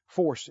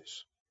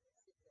forces.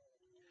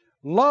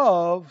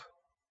 Love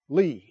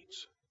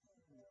leads.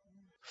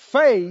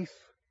 Faith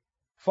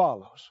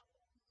follows.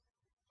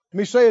 Let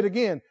me say it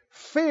again.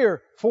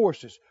 Fear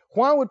forces.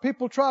 Why would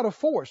people try to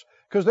force?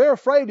 Because they're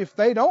afraid if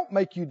they don't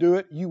make you do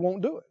it, you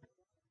won't do it.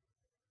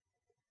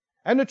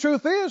 And the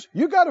truth is,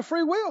 you got a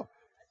free will.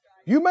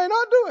 You may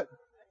not do it.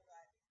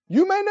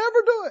 You may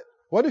never do it.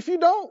 What if you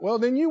don't? Well,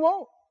 then you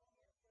won't.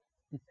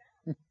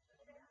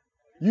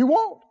 You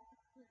won't.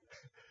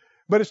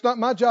 But it's not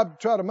my job to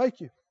try to make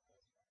you.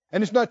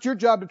 And it's not your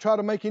job to try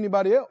to make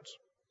anybody else.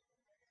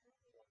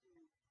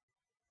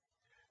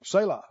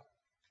 Selah.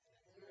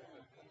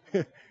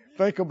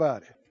 Think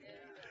about it.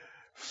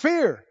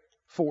 Fear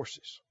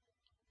forces.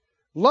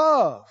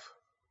 Love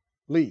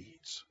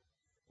leads.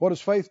 What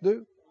does faith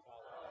do?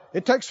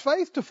 It takes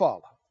faith to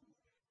follow.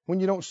 When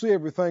you don't see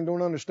everything,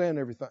 don't understand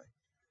everything.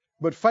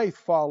 But faith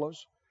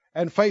follows,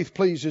 and faith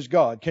pleases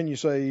God. Can you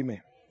say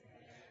amen?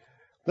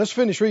 Let's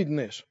finish reading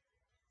this.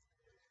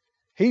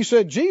 He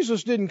said,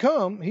 Jesus didn't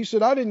come. He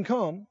said, I didn't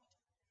come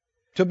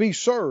to be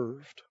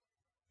served.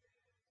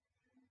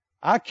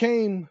 I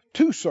came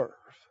to serve.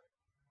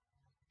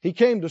 He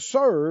came to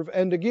serve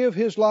and to give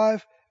His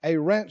life a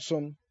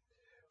ransom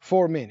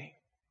for many.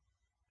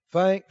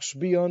 Thanks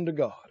be unto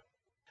God.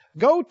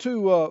 Go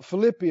to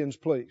Philippians,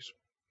 please.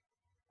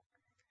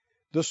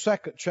 The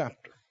 2nd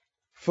chapter.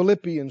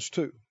 Philippians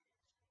 2.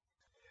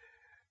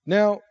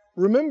 Now,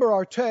 remember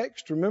our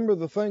text. Remember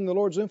the thing the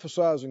Lord's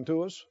emphasizing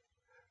to us.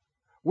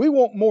 We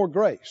want more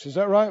grace. Is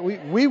that right?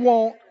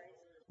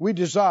 We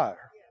desire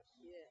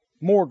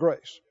more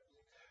grace.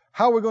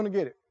 How are we going to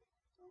get it?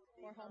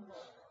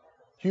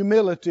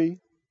 Humility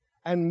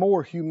and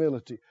more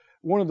humility.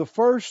 One of the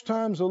first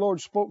times the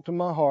Lord spoke to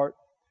my heart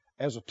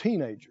as a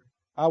teenager,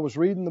 I was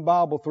reading the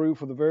Bible through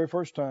for the very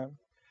first time.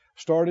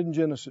 Started in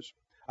Genesis.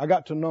 I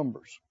got to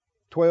Numbers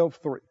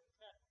 12:3.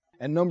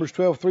 And Numbers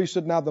 12:3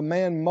 said, now the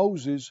man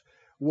Moses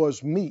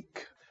was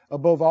meek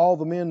above all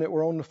the men that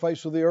were on the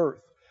face of the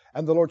earth.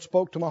 And the Lord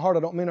spoke to my heart.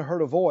 I don't mean I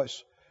heard a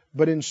voice,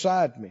 but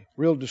inside me,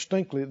 real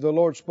distinctly, the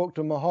Lord spoke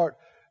to my heart.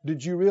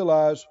 Did you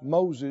realize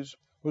Moses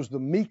was the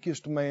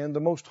meekest man,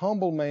 the most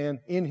humble man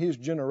in his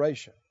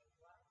generation?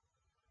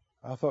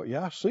 I thought,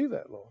 yeah, I see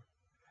that, Lord.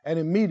 And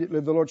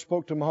immediately the Lord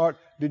spoke to my heart.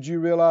 Did you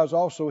realize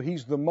also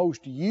he's the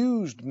most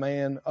used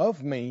man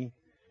of me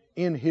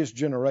in his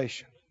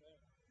generation?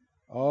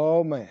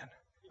 Oh, man.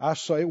 I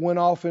say it went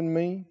off in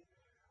me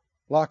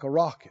like a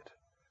rocket.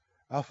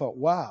 I thought,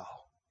 wow.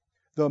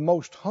 The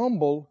most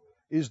humble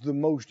is the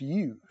most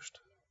used.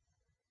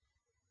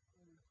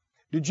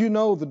 Did you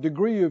know the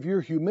degree of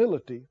your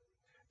humility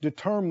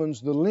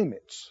determines the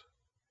limits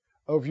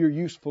of your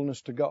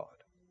usefulness to God?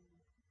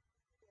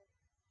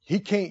 He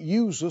can't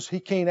use us. He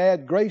can't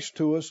add grace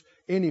to us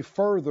any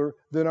further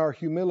than our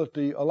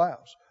humility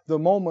allows. The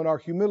moment our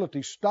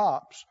humility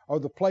stops, or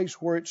the place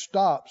where it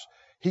stops,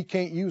 He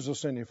can't use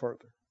us any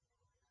further.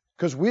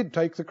 Because we'd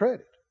take the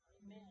credit.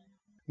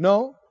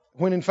 No,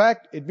 when in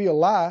fact it'd be a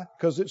lie,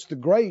 because it's the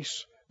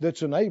grace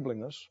that's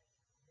enabling us.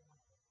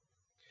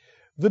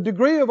 The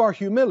degree of our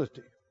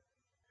humility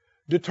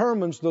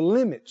determines the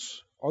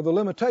limits or the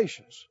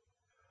limitations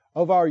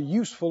of our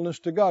usefulness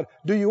to God.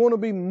 Do you want to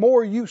be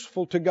more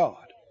useful to God?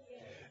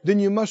 Then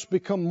you must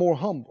become more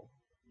humble.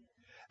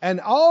 And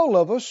all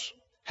of us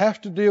have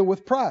to deal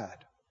with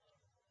pride.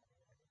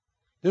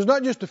 There's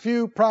not just a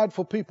few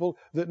prideful people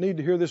that need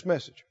to hear this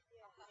message.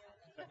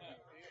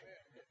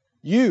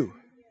 You,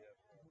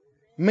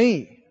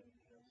 me,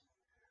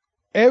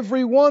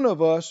 every one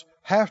of us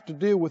have to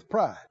deal with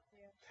pride.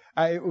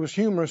 It was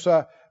humorous.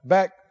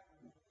 Back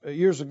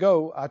years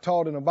ago, I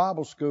taught in a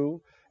Bible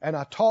school, and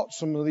I taught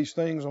some of these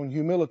things on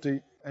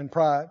humility and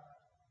pride.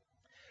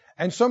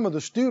 And some of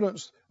the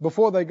students,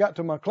 before they got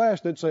to my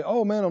class, they'd say,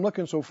 "Oh man, I'm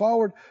looking so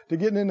forward to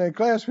getting in that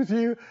class with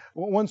you."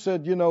 One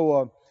said,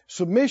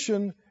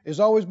 "Submission has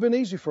always been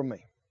easy for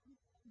me."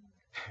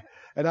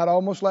 And I'd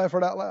almost laugh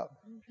it out loud.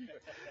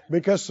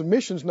 Because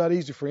submission's not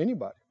easy for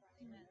anybody.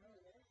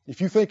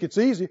 If you think it's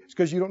easy, it's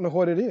because you don't know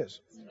what it is.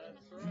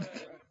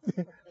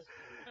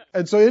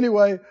 And so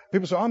anyway,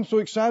 people say, "I'm so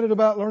excited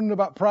about learning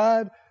about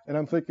pride." And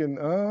I'm thinking,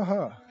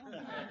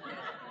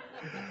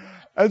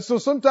 And so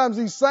sometimes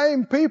these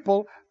same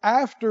people,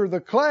 after the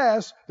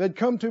class, they'd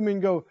come to me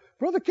and go,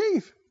 "Brother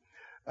Keith,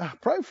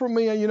 pray for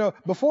me.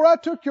 Before I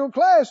took your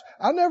class,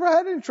 I never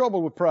had any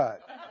trouble with pride.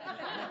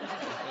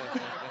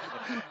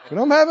 But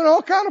I'm having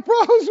all kind of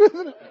problems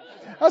with it."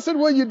 I said,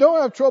 "Well, you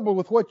don't have trouble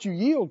with what you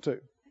yield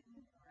to.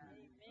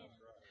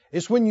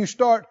 It's when you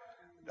start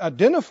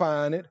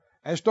identifying it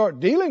and start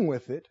dealing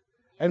with it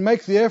and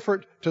make the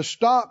effort to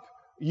stop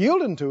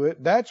yielding to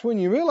it, that's when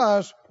you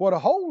realize what a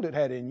hold it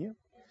had in you."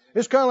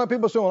 It's kind of like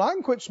people say, "Well, I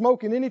can quit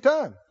smoking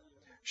anytime."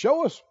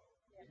 Show us.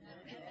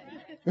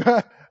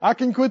 I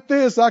can quit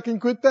this, I can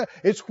quit that.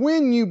 It's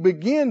when you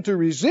begin to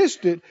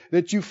resist it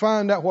that you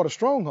find out what a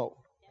stronghold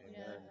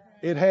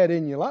it had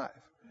in your life.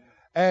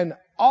 And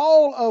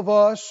all of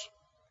us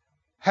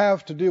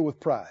have to deal with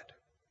pride.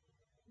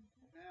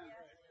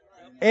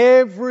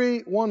 Every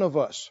one of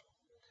us.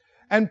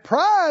 And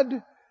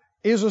pride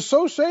is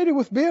associated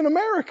with being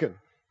American.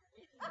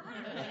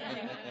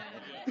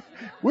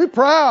 We're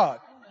proud.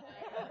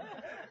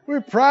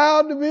 We're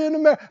proud to be an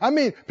American. I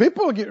mean,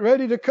 people get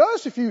ready to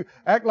cuss if you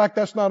act like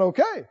that's not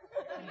okay.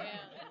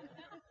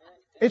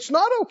 It's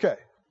not okay.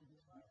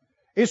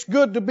 It's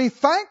good to be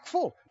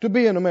thankful to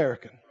be an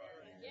American.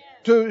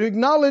 To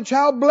acknowledge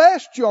how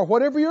blessed you are,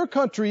 whatever your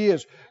country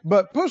is.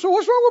 But so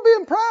what's wrong with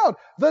being proud?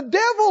 The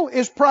devil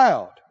is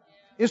proud.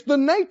 It's the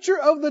nature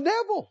of the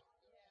devil.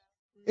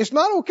 It's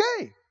not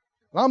okay.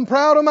 I'm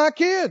proud of my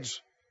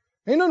kids.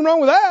 Ain't nothing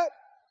wrong with that.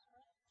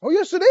 Oh,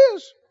 yes, it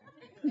is.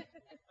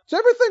 There's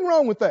everything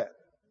wrong with that.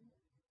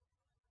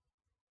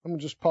 I'm going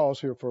to just pause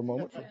here for a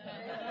moment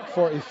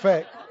for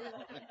effect.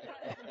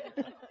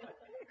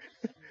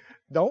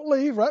 Don't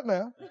leave right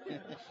now.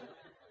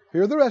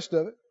 Hear the rest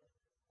of it.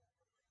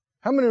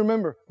 How many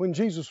remember when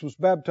Jesus was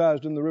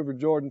baptized in the River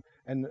Jordan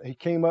and he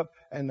came up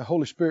and the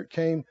Holy Spirit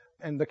came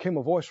and there came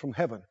a voice from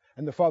heaven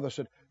and the Father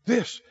said,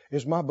 "This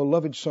is my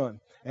beloved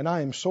Son and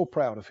I am so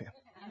proud of him."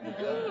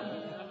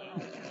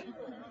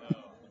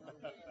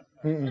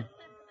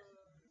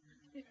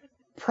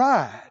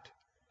 Pride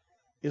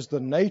is the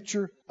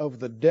nature of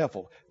the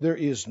devil. There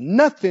is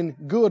nothing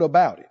good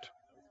about it.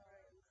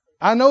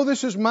 I know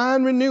this is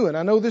mind renewing.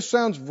 I know this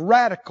sounds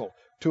radical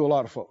to a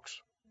lot of folks.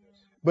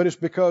 But it's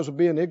because of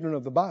being ignorant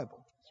of the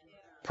Bible.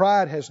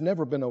 Pride has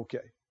never been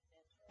okay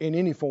in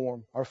any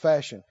form or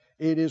fashion.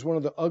 It is one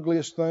of the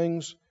ugliest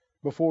things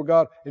before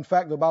God. In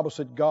fact, the Bible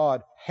said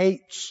God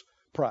hates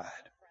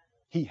pride.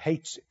 He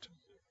hates it.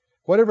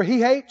 Whatever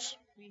He hates,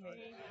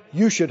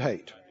 you should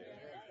hate.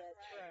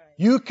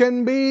 You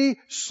can be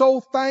so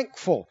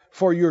thankful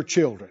for your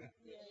children.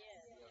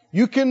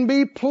 You can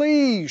be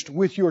pleased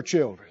with your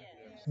children.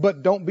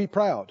 But don't be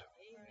proud.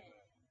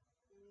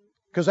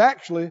 Because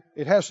actually,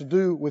 it has to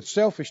do with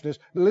selfishness.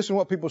 Listen to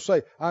what people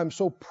say. "I'm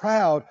so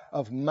proud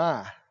of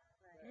my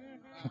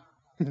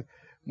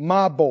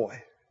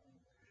boy."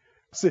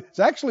 See, it's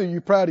actually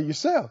you're proud of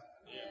yourself.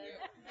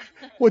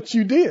 What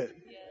you did.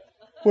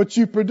 What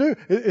you produced.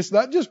 It's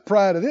not just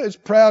pride of it. It's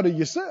proud of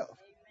yourself.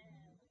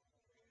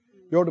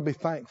 You ought to be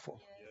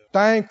thankful.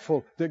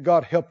 Thankful that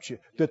God helped you.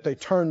 That they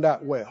turned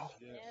out well.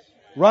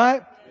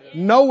 Right?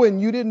 Knowing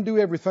you didn't do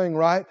everything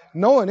right.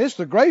 Knowing it's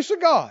the grace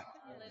of God.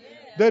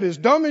 That as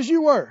dumb as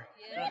you were,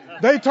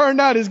 they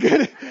turned out as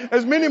good,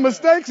 as many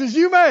mistakes as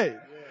you made.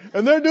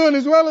 And they're doing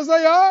as well as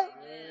they are.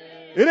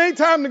 It ain't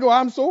time to go,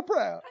 "I'm so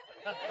proud.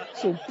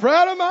 So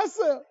proud of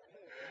myself."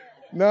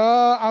 No,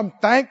 I'm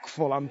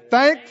thankful. I'm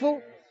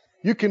thankful.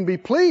 You can be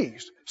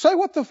pleased. Say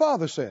what the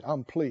Father said.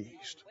 "I'm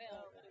pleased.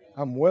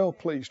 I'm well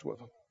pleased with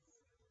Him.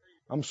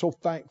 I'm so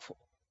thankful."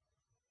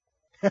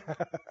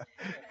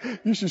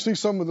 You should see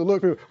some of the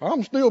look.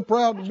 "I'm still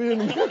proud to be in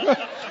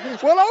the..."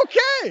 Well,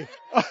 okay.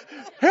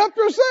 Help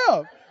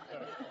yourself.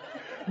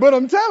 But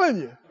I'm telling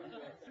you,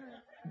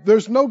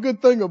 there's no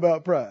good thing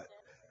about pride.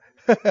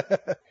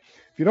 If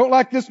you don't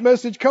like this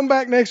message, come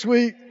back next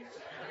week.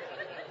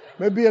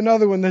 Maybe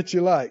another one that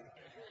you like.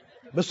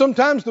 But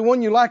sometimes the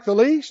one you like the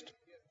least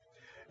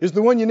is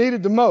the one you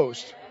needed the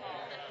most.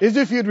 Is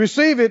if you'd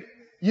receive it,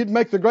 you'd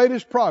make the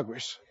greatest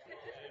progress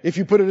if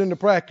you put it into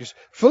practice.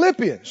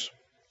 Philippians,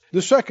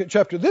 the 2nd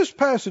chapter. This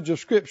passage of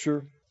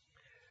Scripture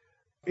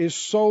is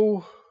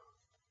so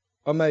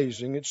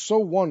amazing. It's so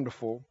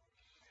wonderful.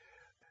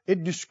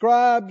 It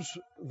describes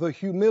the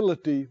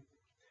humility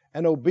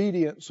and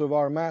obedience of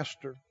our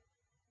Master,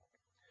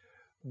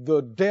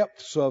 the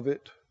depths of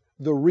it,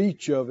 the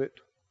reach of it,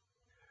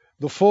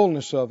 the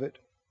fullness of it.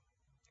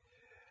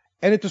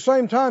 And at the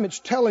same time, it's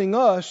telling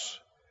us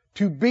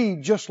to be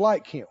just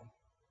like Him,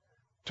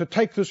 to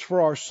take this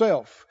for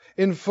ourselves.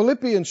 In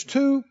Philippians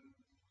 2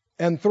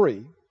 and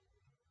 3,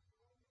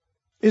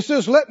 It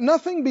says, let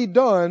nothing be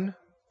done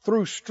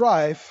through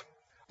strife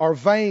or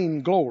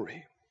vain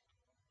glory,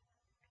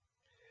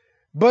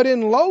 but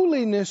in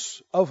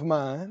lowliness of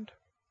mind,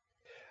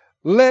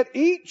 let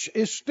each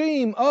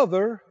esteem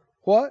other,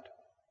 what?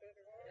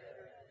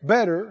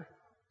 Better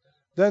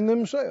than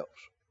themselves.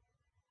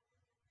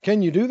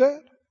 Can you do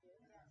that?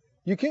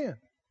 You can.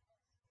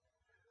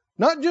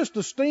 Not just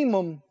esteem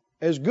them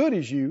as good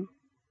as you.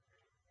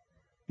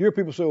 You hear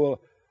people say,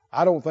 well,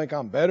 I don't think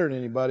I'm better than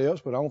anybody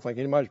else, but I don't think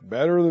anybody's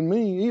better than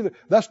me either.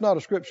 That's not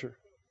a scripture.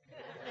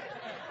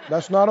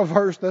 That's not a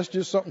verse. That's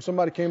just something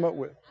somebody came up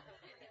with.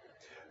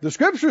 The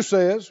scripture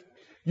says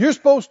you're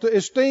supposed to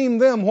esteem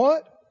them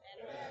what?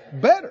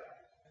 Better.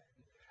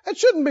 That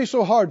shouldn't be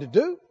so hard to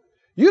do.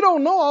 You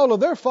don't know all of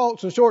their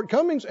faults and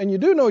shortcomings, and you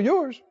do know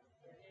yours.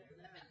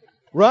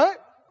 Right?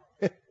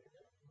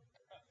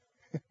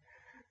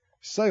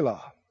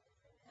 Selah.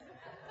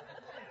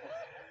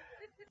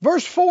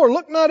 Verse 4,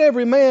 look not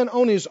every man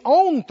on his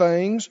own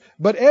things,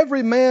 but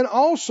every man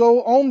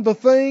also on the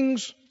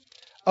things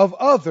of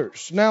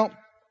others. Now,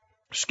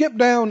 skip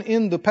down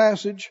in the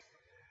passage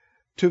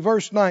to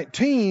verse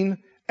 19,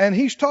 and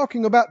he's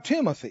talking about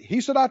Timothy.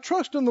 He said, I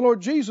trust in the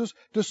Lord Jesus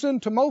to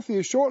send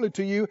Timotheus shortly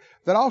to you,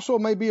 that also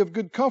may be of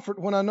good comfort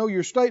when I know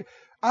your state.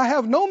 I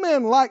have no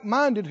man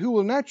like-minded who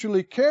will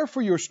naturally care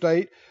for your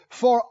state,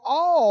 for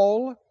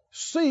all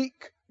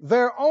seek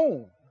their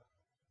own,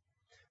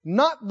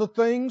 not the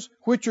things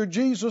which are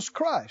Jesus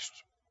Christ.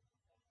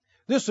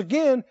 This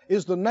again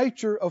is the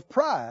nature of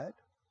pride,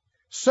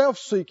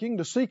 self-seeking,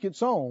 to seek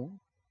its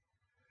own.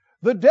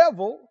 The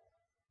devil,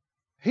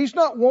 he's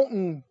not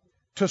wanting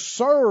to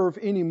serve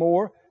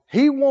anymore.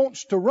 He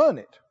wants to run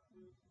it.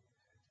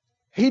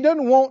 He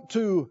doesn't want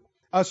to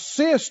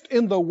assist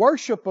in the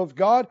worship of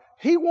God.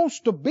 He wants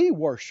to be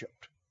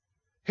worshiped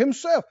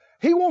himself.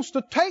 He wants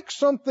to take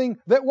something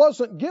that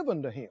wasn't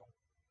given to him,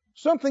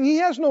 something he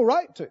has no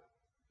right to.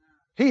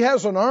 He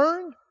hasn't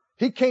earned.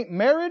 He can't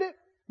merit it,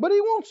 but he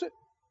wants it.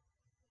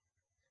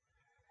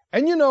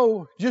 And you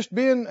know, just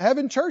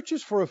having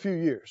churches for a few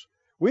years,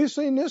 we've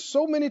seen this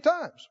so many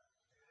times.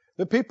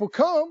 The people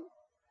come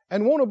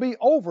and want to be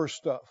over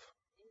stuff.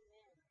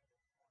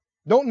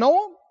 Don't know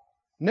them,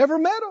 never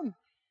met them,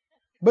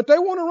 but they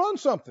want to run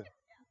something.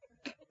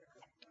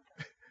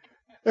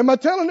 Am I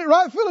telling it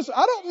right, Phyllis?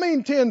 I don't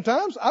mean 10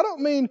 times. I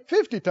don't mean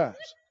 50 times.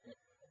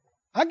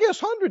 I guess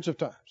hundreds of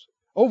times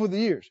over the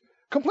years.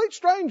 Complete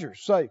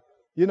strangers say,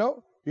 you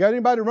know, you got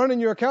anybody running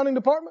your accounting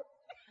department?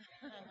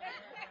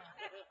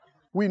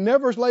 We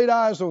never laid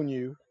eyes on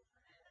you,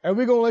 and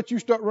we're going to let you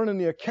start running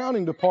the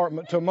accounting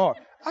department tomorrow.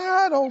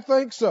 I don't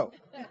think so.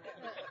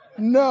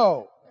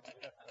 No.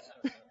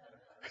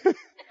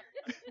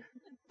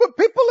 But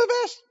people have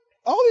asked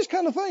all these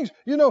kind of things.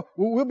 You know,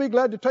 we'll be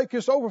glad to take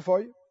this over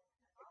for you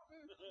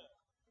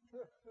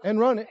and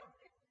run it.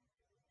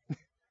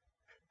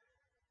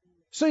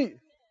 See,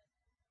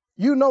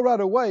 you know right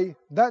away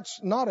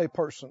that's not a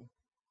person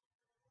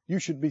you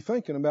should be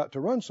thinking about to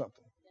run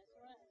something.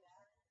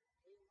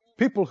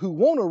 People who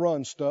want to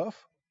run stuff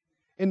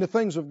in the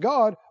things of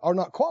God are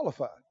not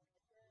qualified.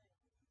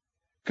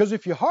 Because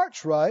if your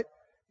heart's right,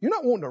 you're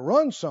not wanting to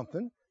run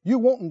something. You're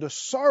wanting to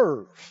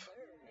serve.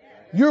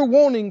 You're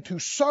wanting to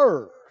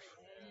serve.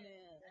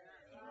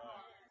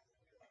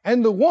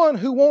 And the one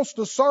who wants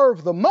to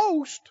serve the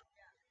most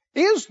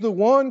is the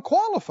one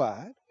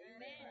qualified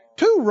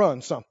to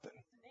run something.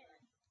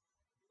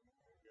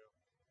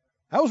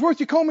 That was worth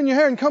you combing your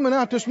hair and coming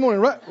out this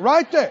morning.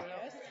 Right there.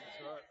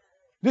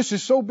 This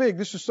is so big.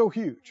 This is so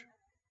huge.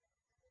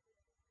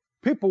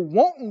 People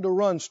wanting to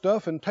run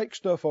stuff and take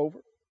stuff over.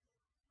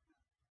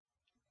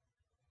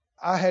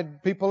 I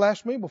had people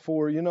ask me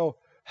before, you know,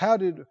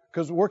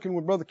 because working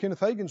with Brother Kenneth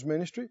Hagin's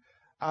ministry,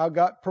 I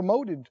got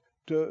promoted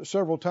to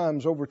several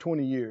times over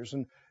 20 years.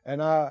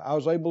 And I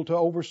was able to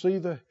oversee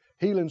the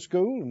healing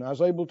school, and I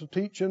was able to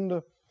teach in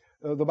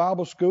the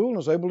Bible school, and I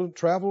was able to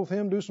travel with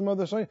him, do some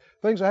other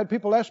things. I had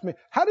people ask me,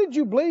 how did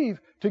you believe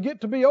to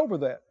get to be over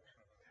that?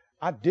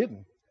 I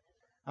didn't.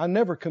 I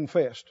never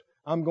confessed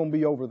I'm going to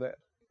be over that.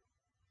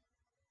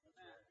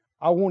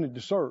 I wanted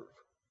to serve.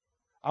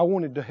 I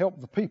wanted to help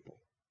the people.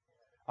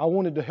 I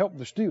wanted to help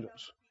the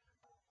students.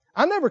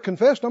 I never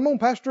confessed I'm going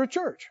to pastor a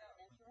church.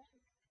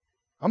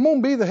 I'm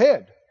going to be the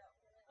head.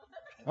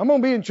 I'm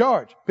going to be in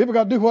charge. People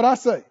got to do what I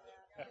say.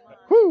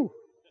 Whoo!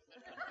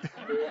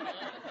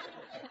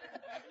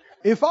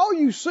 If all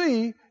you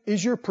see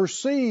is your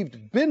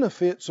perceived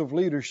benefits of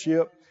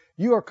leadership,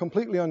 you are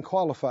completely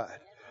unqualified.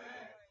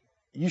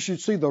 You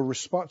should see the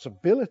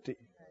responsibility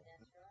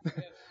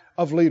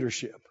of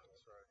leadership,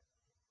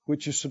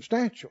 which is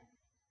substantial.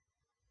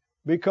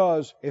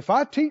 Because if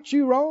I teach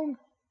you wrong,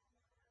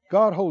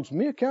 God holds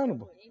me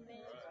accountable.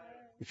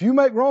 If you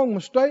make wrong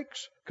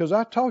mistakes because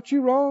I taught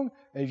you wrong,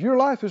 and if your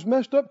life is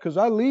messed up because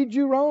I lead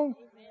you wrong,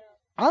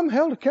 I'm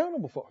held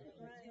accountable for it.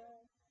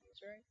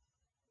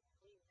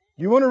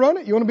 You want to run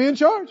it? You want to be in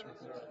charge?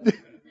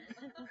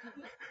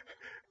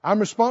 I'm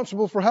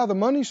responsible for how the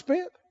money's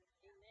spent,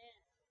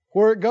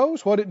 where it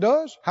goes, what it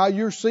does, how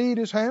your seed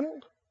is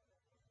handled,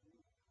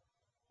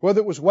 whether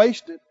it was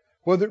wasted,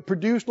 whether it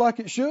produced like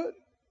it should.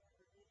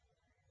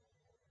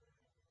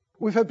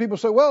 We've had people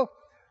say, well,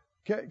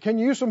 can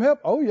you use some help?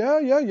 Oh,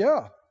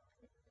 yeah.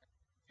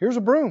 Here's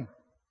a broom.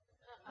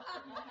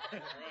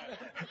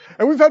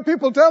 And we've had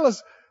people tell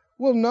us,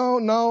 well,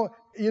 no,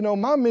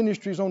 my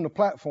ministry's on the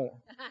platform.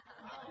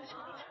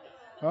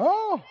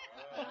 Oh.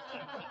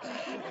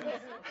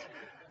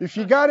 If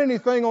you got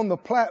anything on the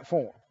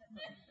platform.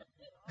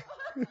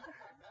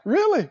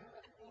 Really?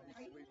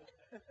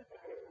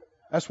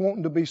 That's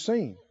wanting to be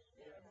seen.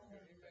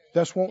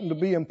 That's wanting to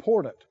be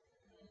important.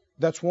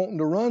 That's wanting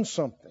to run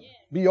something,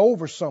 be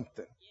over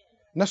something.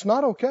 And that's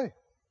not okay.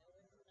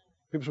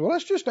 People say, well,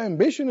 that's just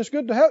ambition. It's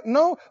good to have.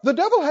 No, the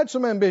devil had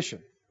some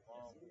ambition.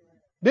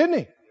 Didn't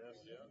he?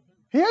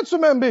 He had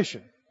some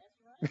ambition.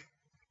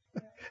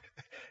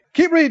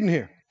 Keep reading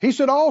here. He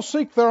said, all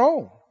seek their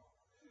own,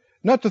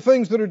 not the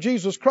things that are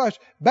Jesus Christ.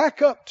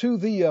 Back up to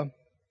the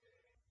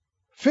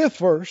 5th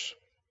verse.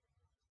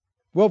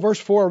 Well, verse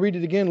 4, I'll read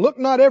it again. Look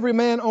not every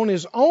man on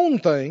his own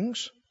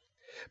things,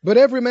 but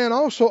every man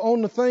also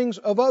on the things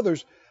of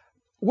others.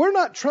 We're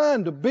not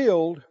trying to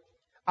build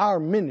our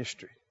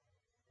ministry.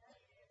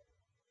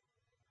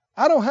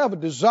 I don't have a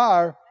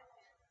desire,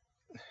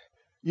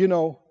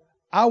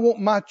 I want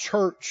my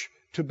church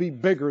to be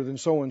bigger than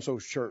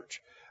so-and-so's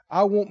church.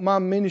 I want my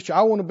ministry,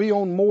 I want to be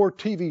on more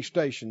TV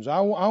stations. I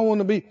want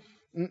to be,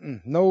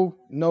 no.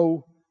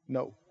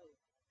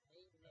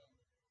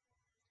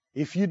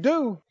 If you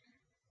do,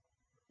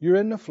 you're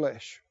in the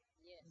flesh.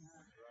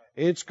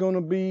 It's going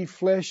to be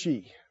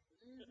fleshy.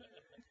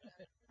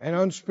 And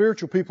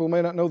unspiritual people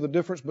may not know the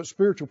difference, but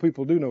spiritual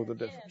people do know the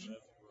difference.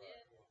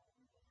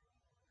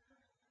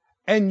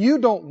 And you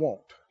don't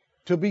want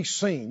to be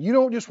seen. You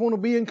don't just want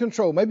to be in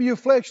control. Maybe your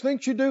flesh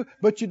thinks you do,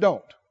 but you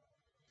don't.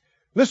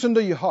 Listen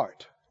to your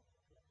heart.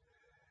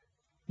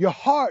 Your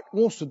heart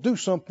wants to do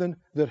something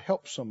that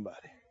helps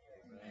somebody.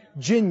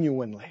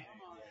 Genuinely.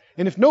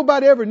 And if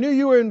nobody ever knew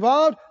you were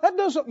involved, that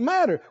doesn't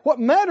matter. What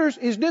matters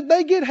is, did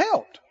they get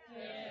helped?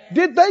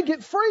 Did they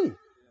get free?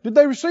 Did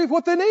they receive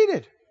what they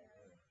needed?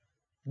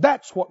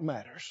 That's what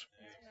matters.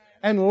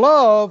 And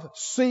love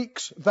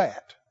seeks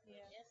that.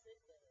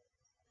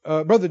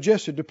 Brother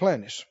Jesse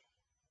Duplantis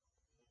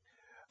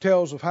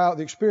tells of how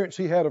the experience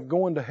he had of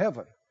going to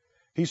heaven.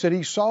 He said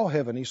he saw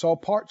heaven. He saw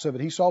parts of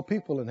it. He saw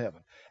people in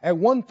heaven. And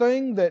one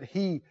thing that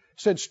he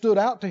said stood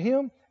out to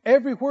him,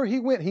 everywhere he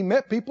went, he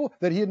met people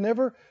that he had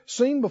never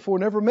seen before,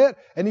 never met.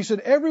 And he said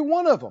every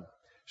one of them,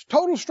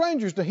 total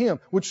strangers to him,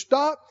 would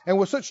stop and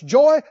with such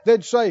joy,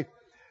 they'd say,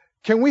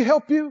 can we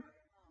help you?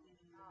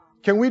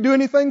 Can we do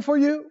anything for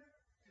you?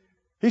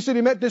 He said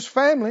he met this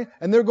family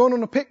and they're going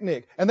on a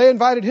picnic and they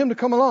invited him to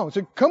come along. He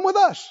said, come with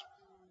us.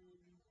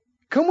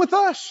 Come with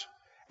us.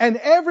 And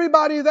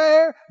everybody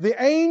there,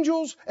 the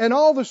angels and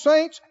all the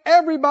saints,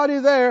 everybody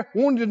there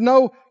wanted to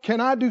know, can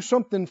I do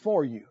something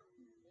for you?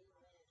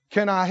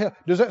 Can I help?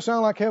 Does that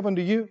sound like heaven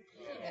to you?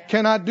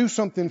 Can I do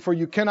something for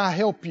you? Can I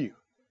help you?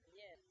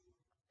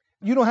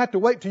 You don't have to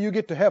wait till you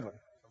get to heaven.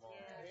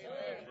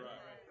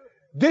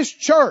 This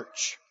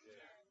church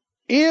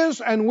is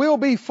and will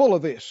be full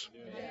of this.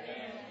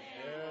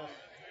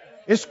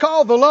 It's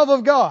called the love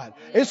of God.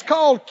 It's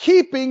called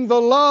keeping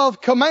the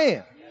love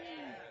command.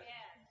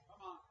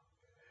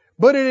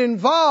 But it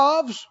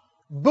involves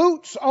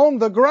boots on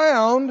the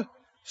ground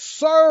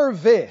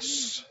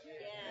service.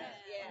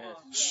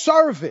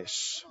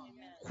 Service.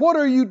 What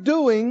are you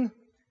doing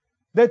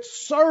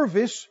that's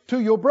service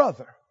to your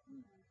brother,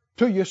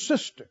 to your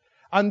sister?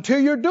 Until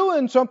you're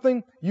doing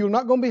something, you're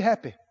not going to be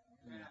happy.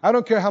 I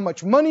don't care how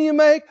much money you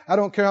make. I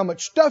don't care how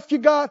much stuff you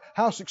got,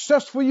 how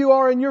successful you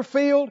are in your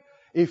field.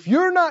 If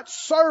you're not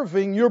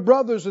serving your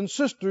brothers and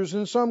sisters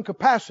in some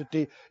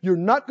capacity, you're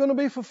not going to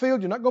be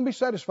fulfilled. You're not going to be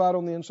satisfied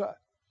on the inside.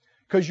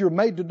 Because you're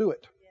made to do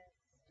it.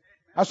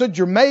 I said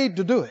you're made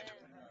to do it.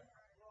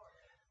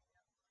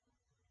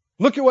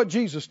 Look at what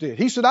Jesus did.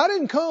 He said, I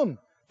didn't come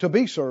to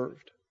be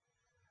served.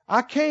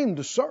 I came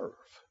to serve.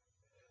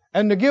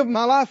 And to give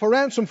my life a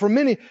ransom for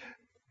many.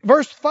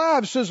 Verse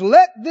 5 says,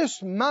 let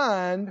this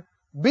mind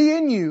be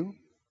in you,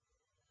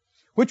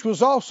 which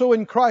was also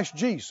in Christ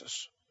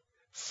Jesus.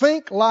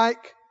 Think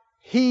like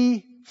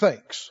He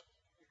thinks.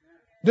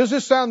 Does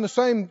this sound the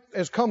same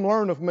as come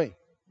learn of me?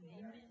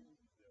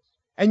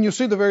 And you'll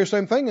see the very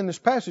same thing in this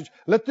passage.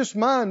 Let this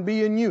mind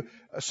be in you.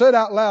 Say it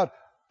out loud.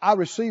 I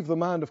receive the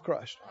mind of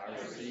Christ.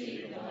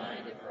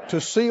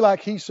 To see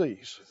like He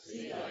sees.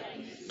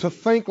 To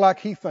think like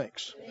He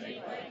thinks.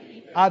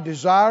 I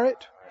desire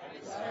it.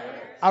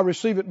 I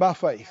receive it by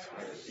faith.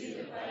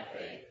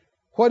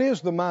 What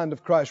is the mind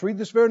of Christ? Read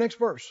this very next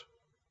verse.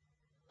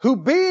 Who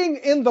being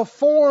in the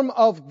form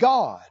of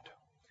God.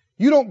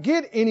 You don't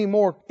get any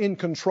more in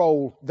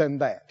control than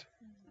that.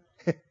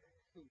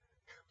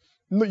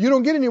 You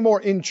don't get any more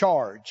in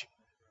charge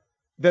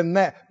than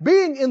that.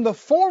 Being in the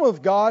form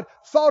of God,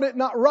 thought it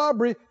not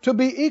robbery to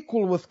be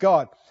equal with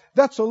God.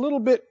 That's a little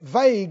bit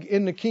vague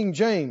in the King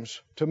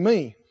James to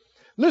me.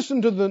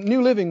 Listen to the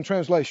New Living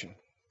Translation.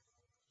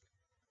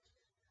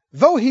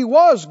 Though He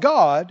was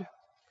God,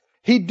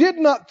 He did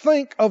not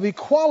think of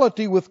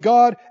equality with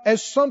God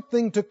as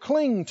something to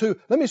cling to.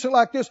 Let me say it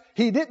like this.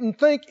 He didn't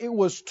think it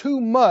was too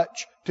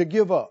much to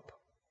give up.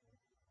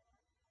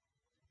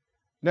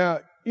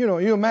 Now,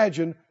 you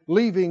imagine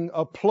leaving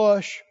a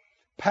plush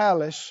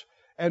palace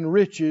and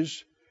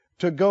riches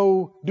to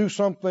go do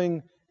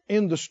something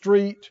in the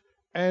street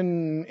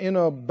and in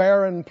a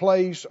barren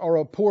place or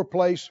a poor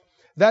place.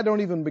 That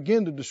don't even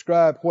begin to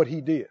describe what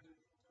he did,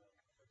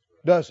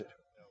 does it?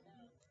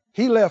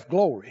 He left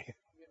glory.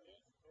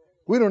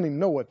 We don't even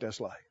know what that's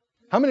like.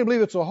 How many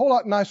believe it's a whole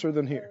lot nicer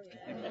than here?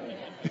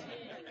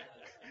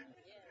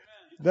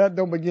 That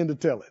don't begin to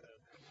tell it.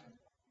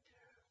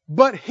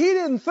 But he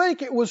didn't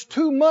think it was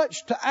too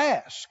much to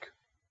ask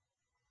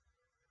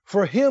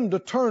for him to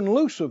turn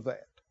loose of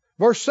that.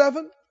 Verse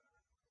 7.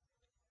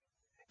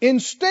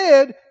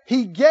 Instead,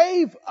 he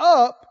gave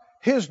up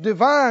his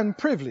divine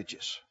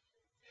privileges.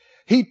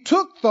 He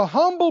took the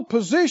humble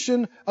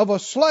position of a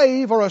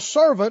slave or a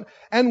servant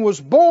and was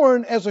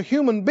born as a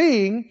human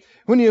being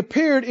when he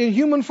appeared in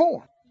human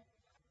form.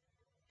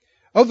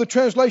 Other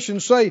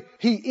translations say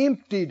he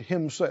emptied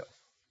himself.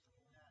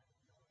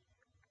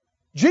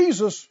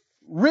 Jesus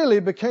really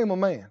became a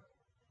man.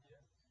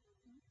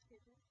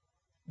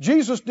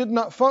 Jesus did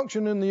not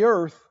function in the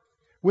earth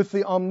with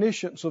the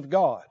omniscience of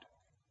God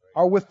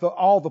or with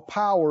all the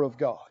power of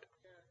God.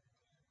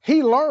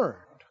 He learned.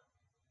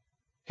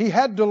 He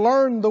had to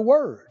learn the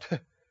Word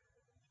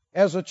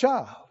as a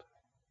child.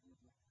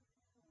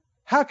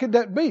 How could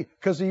that be?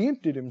 Because he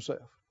emptied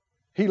himself.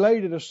 He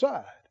laid it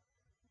aside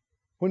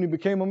when he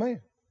became a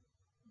man.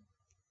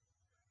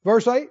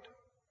 Verse 8.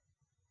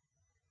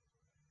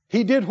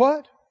 He did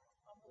what?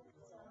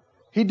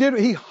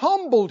 He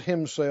humbled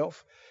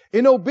himself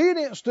in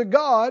obedience to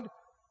God.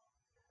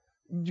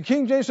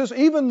 King James says,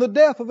 even the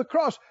death of the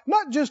cross.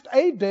 Not just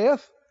a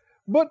death,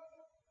 but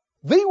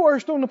the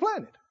worst on the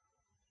planet.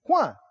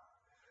 Why?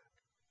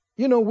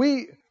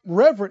 We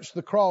reverence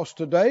the cross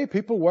today.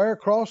 People wear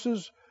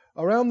crosses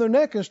around their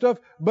neck and stuff.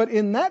 But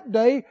in that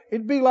day,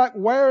 it'd be like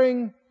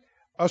wearing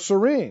a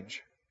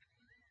syringe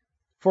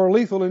for a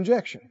lethal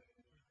injection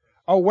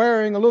or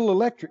wearing a little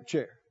electric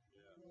chair.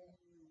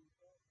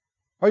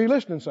 Are you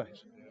listening,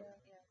 saints?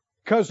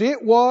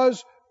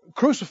 Because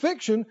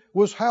crucifixion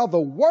was how the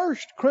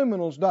worst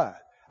criminals died.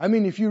 I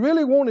mean, if you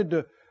really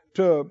wanted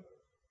to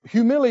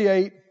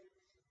humiliate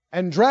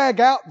and drag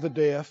out the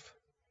death,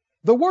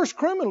 the worst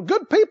criminal,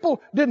 good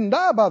people didn't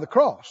die by the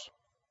cross.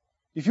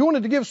 If you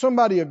wanted to give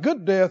somebody a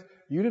good death,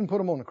 you didn't put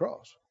them on the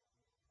cross.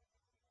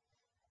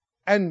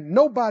 And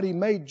nobody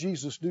made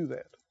Jesus do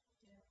that.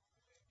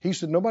 He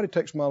said, nobody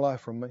takes my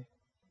life from me.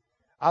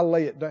 I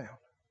lay it down.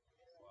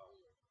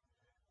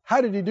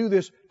 How did he do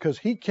this? Because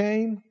he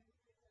came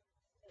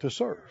to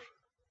serve.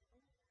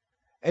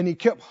 And he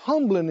kept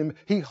humbling him.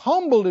 He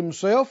humbled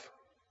himself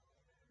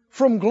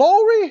from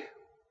glory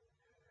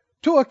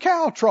to a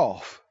cow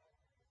trough.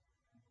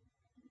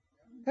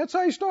 That's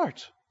how he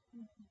starts.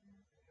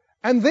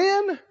 And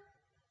then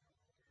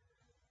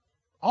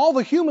all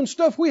the human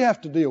stuff we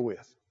have to deal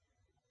with.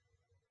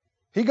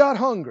 He got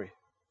hungry.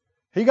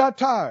 He got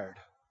tired.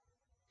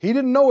 He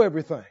didn't know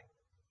everything.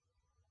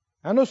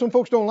 I know some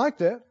folks don't like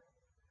that.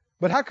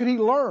 But how could he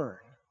learn?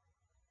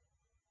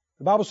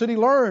 The Bible said he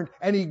learned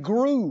and he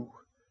grew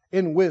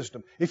in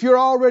wisdom. If you're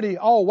already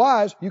all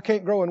wise, you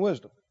can't grow in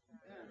wisdom.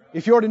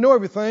 If you already know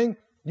everything,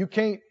 you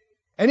can't.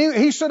 And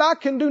he said, I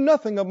can do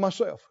nothing of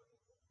myself.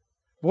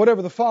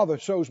 Whatever the Father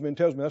shows me and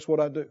tells me, that's what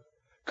I do.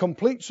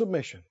 Complete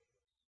submission.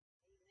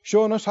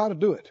 Showing us how to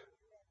do it.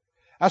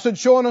 I said,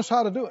 showing us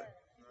how to do it.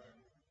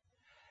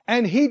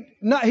 And he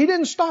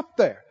didn't stop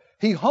there.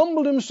 He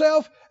humbled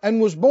himself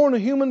and was born a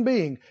human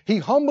being. He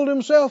humbled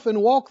himself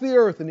and walked the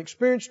earth and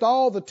experienced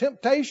all the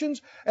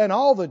temptations and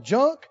all the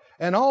junk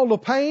and all the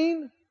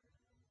pain.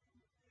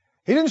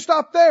 He didn't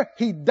stop there.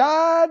 He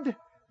died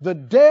the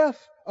death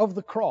of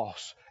the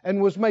cross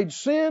and was made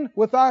sin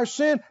with our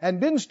sin, and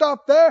didn't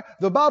stop there.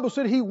 The Bible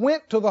said he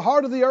went to the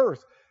heart of the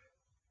earth.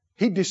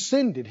 He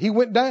descended. He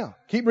went down.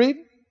 Keep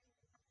reading.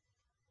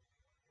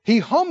 He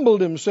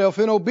humbled himself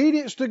in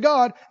obedience to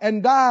God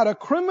and died a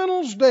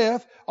criminal's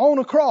death on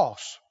a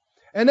cross.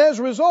 And as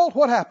a result,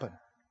 what happened?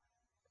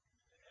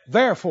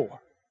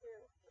 Therefore,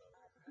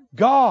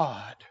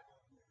 God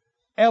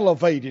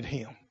elevated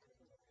him.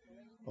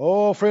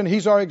 Oh, friend,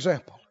 he's our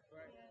example.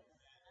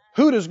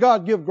 Who does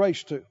God give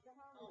grace to?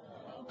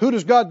 Who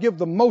does God give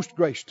the most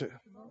grace to?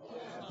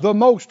 The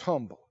most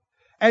humble.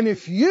 And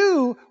if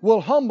you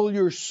will humble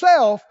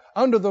yourself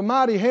under the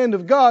mighty hand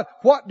of God,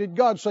 what did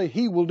God say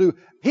He will do?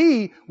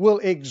 He will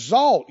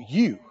exalt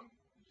you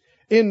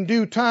in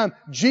due time.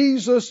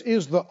 Jesus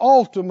is the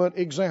ultimate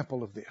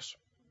example of this.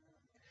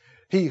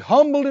 He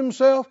humbled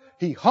himself.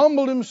 He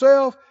humbled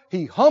himself.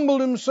 He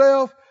humbled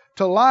himself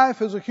to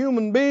life as a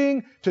human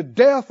being, to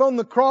death on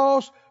the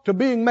cross, to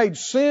being made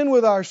sin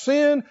with our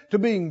sin, to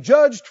being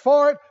judged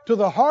for it, to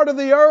the heart of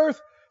the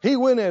earth. He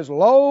went as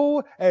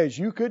low as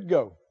you could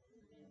go.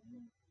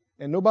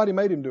 And nobody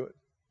made him do it.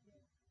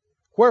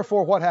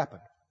 Wherefore, what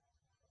happened?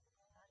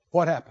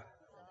 What happened?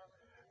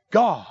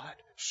 God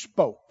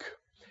spoke.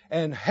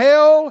 and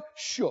hell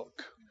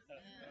shook.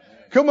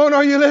 Come on,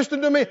 are you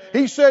listening to me?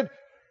 He said,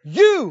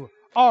 you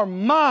are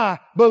my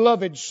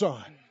beloved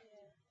Son.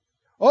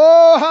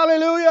 Oh,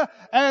 hallelujah.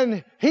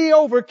 And He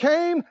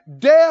overcame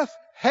death,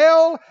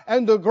 hell,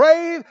 and the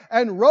grave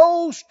and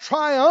rose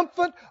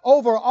triumphant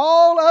over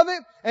all of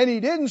it. And He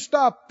didn't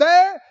stop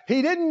there.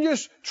 He didn't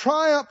just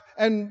triumph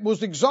and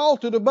was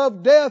exalted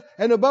above death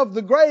and above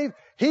the grave.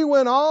 He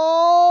went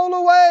all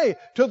the way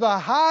to the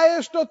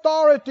highest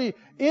authority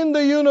in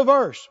the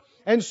universe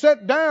and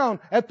sat down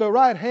at the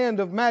right hand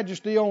of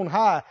majesty on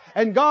high.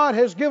 And God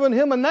has given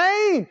Him a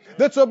name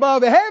that's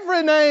above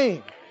every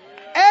name.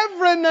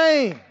 Every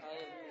name.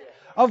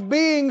 Of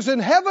beings in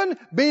heaven,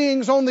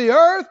 beings on the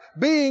earth,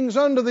 beings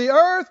under the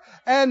earth,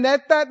 and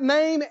at that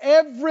name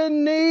every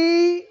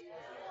knee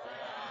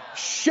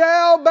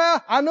shall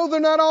bow. I know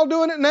they're not all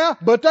doing it now,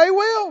 but they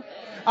will.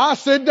 I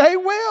said they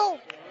will.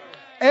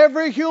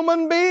 Every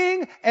human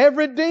being,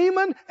 every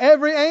demon,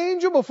 every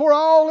angel, before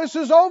all this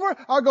is over,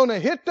 are going to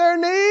hit their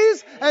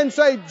knees and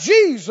say,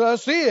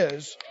 Jesus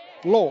is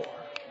Lord.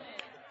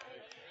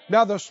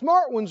 Now the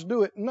smart ones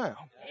do it now.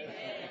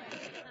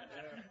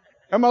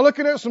 Am I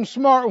looking at some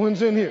smart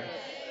ones in here?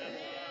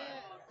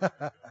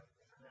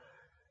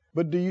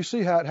 But do you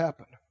see how it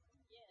happened?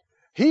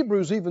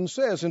 Hebrews even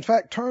says, in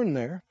fact, turn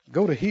there,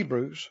 go to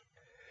Hebrews,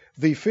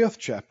 the 5th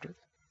chapter.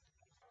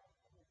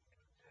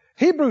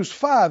 Hebrews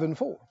 5 and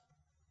 4.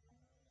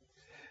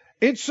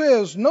 It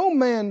says, no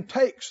man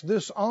takes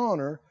this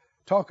honor,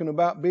 talking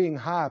about being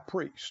high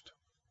priest,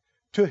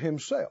 to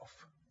himself,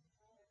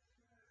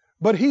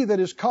 but he that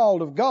is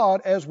called of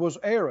God, as was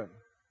Aaron.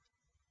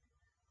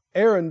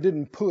 Aaron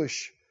didn't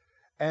push,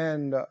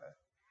 and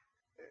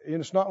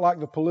it's not like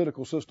the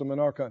political system in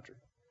our country.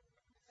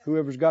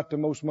 Whoever's got the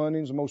most money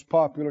is the most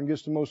popular and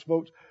gets the most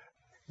votes.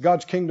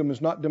 God's kingdom is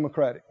not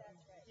democratic.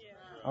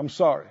 I'm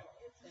sorry.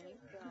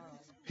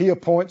 He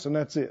appoints and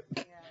that's it.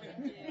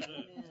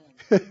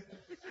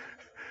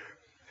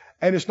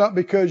 And it's not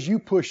because you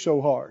push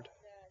so hard.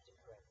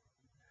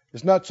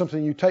 It's not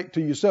something you take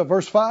to yourself.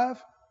 Verse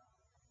 5.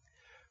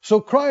 So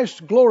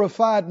Christ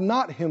glorified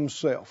not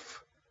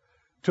Himself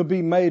to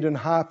be made an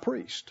high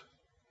priest.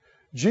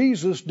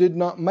 Jesus did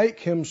not make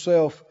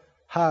Himself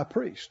high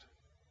priest.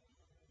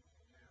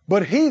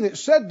 But He that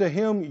said to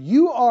Him,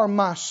 you are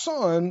my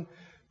Son,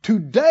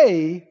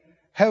 today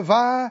have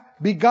I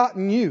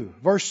begotten you.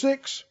 Verse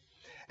 6,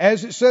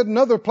 as it said in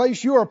another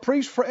place, you are a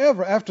priest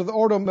forever after the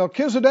order of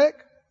Melchizedek,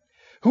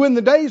 who in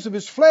the days of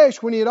His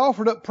flesh, when He had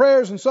offered up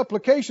prayers and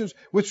supplications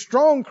with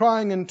strong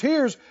crying and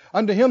tears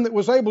unto Him that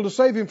was able to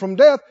save him from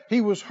death, He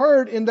was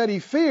heard in that He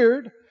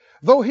feared,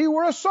 though He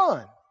were a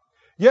son.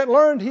 Yet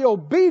learned He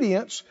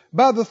obedience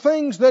by the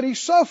things that He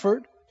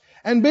suffered,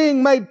 and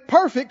being made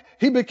perfect,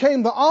 He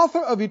became the author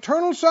of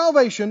eternal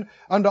salvation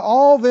unto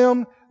all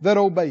them that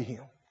obey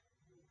Him.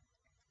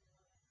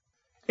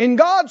 In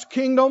God's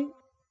kingdom,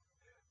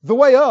 the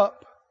way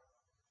up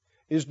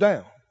is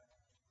down.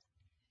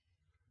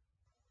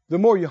 The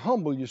more you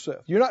humble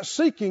yourself. You're not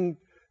seeking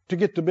to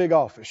get the big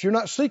office. You're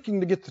not seeking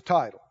to get the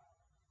title.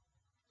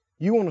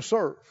 You want to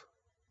serve.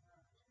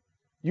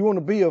 You want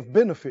to be of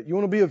benefit. You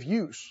want to be of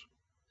use.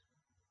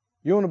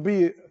 You want to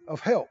be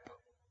of help.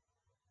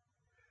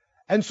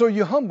 And so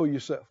you humble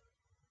yourself.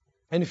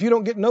 And if you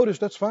don't get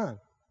noticed, that's fine.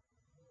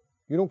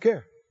 You don't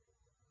care.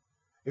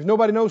 If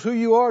nobody knows who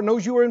you are,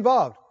 knows you were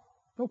involved,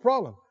 no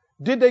problem.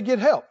 Did they get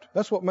helped?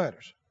 That's what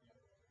matters.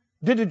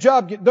 Did the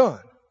job get done?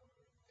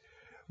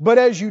 But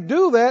as you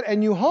do that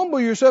and you humble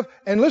yourself,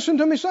 and listen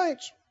to me,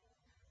 saints,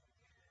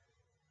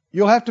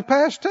 you'll have to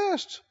pass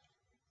tests.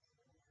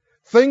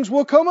 Things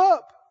will come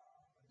up.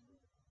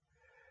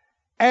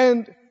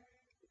 And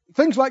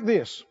things like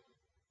this.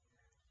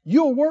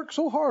 You'll work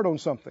so hard on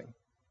something,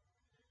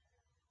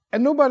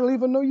 and nobody will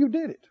even know you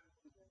did it.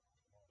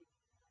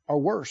 Or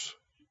worse,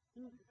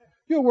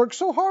 you'll work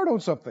so hard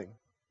on something,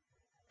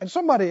 and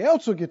somebody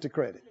else will get the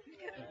credit.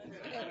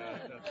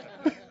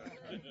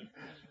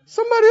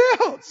 Somebody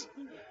else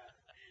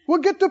will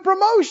get the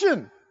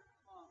promotion.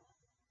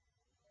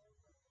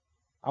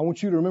 I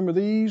want you to remember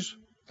these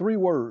 3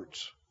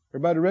 words.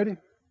 Everybody ready?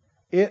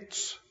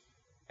 It's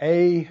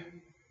a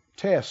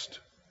test.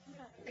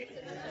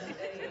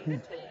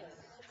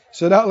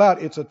 Say it out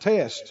loud. It's a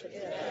test.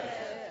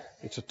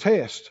 It's a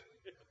test.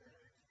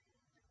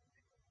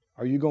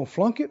 Are you going to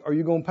flunk it or are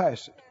you going to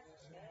pass it?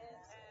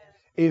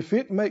 If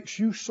it makes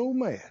you so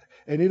mad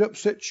and it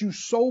upsets you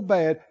so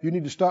bad, you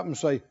need to stop and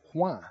say,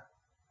 why?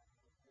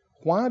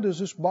 Why does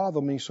this bother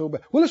me so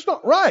bad? Well, it's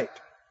not right.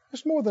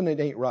 It's more than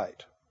it ain't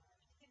right.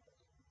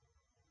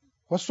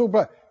 What's so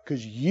bad?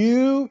 Because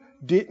you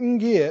didn't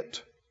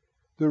get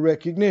the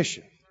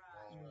recognition.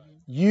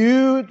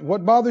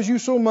 What bothers you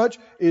so much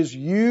is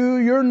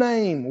your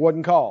name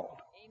wasn't called.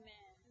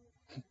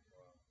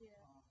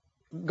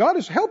 God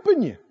is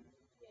helping you.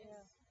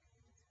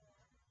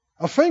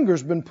 A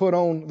finger's been put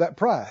on that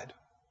pride.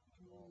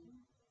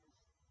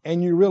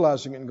 And you're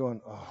realizing it and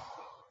going, oh,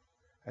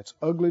 that's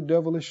ugly,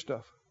 devilish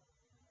stuff.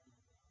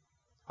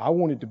 I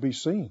wanted to be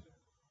seen.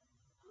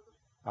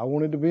 I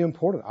wanted to be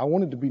important. I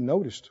wanted to be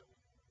noticed.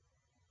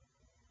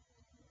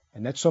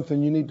 And that's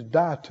something you need to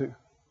die to.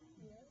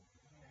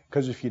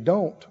 Because if you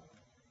don't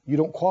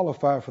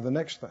qualify for the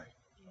next thing.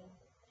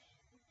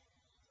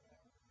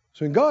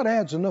 So when God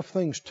adds enough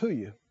things to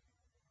you,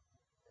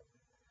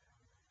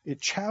 it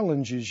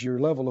challenges your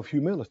level of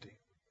humility.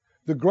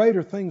 The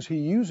greater things He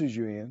uses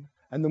you in,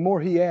 and the more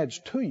He adds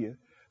to you,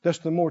 that's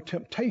the more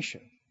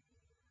temptation.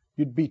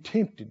 You'd be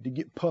tempted to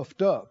get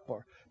puffed up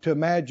or to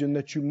imagine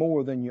that you're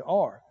more than you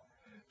are.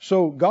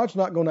 So God's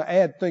not going to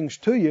add things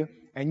to you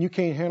and you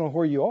can't handle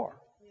where you are.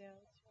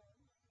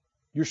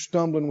 You're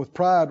stumbling with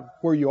pride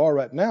where you are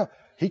right now.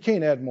 He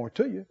can't add more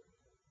to you.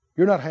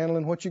 You're not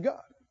handling what you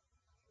got.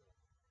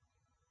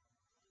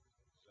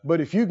 But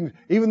if you can,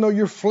 even though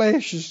your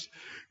flesh is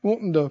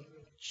wanting to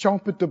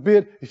chomp at the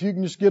bit, if you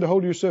can just get a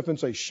hold of yourself and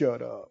say,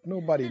 shut up.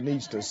 Nobody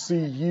needs to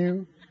see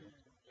you.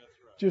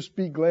 Just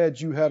be glad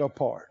you had a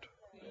part.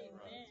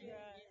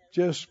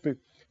 Just be.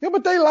 Yeah,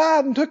 but they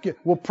lied and took you.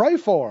 Well, pray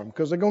for them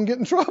because they're going to get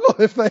in trouble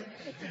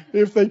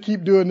if they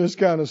keep doing this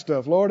kind of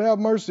stuff. Lord, have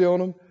mercy on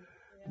them.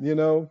 You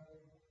know,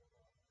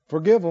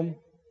 forgive them.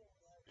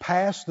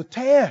 Pass the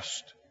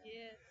test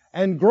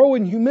and grow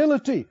in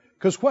humility.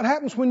 Because what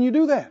happens when you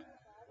do that?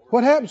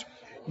 What happens?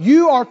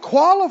 You are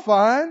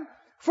qualifying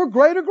for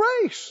greater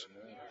grace,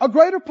 a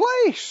greater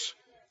place,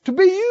 to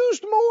be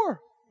used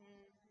more.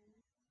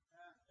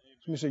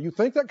 So you say, you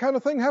think that kind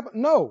of thing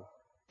happen? No,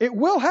 it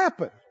will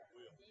happen.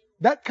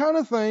 That kind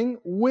of thing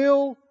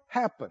will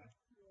happen.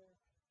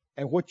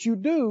 And what you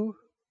do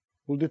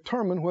will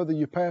determine whether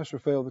you pass or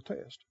fail the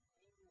test.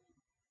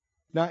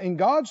 Now, in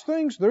God's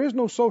things, there is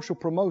no social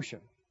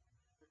promotion.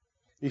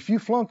 If you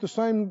flunk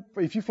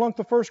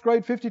the first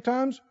grade 50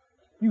 times,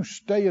 you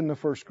stay in the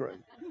first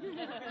grade.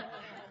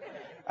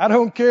 I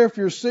don't care if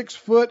you're 6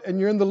 foot and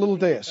you're in the little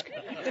desk.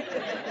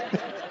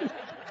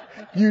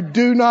 You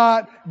do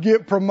not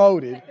get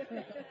promoted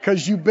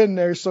because you've been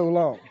there so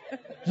long.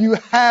 You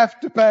have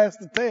to pass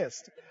the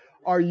test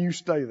or you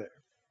stay there.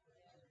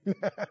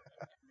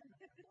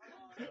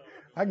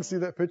 I can see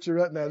that picture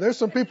right now. There's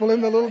some people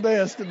in the little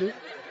desk to do.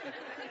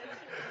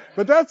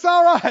 But that's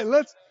all right.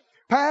 Let's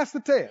pass the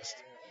test.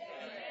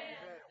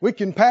 We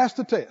can pass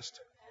the test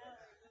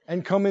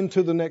and come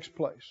into the next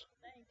place,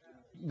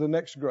 the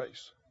next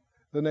grace,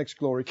 the next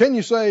glory. Can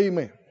you say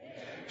amen?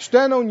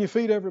 Stand on your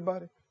feet,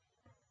 everybody.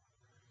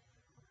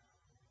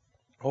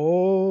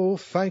 Oh,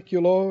 thank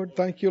you, Lord.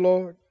 Thank you,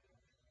 Lord.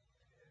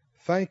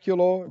 Thank you,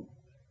 Lord.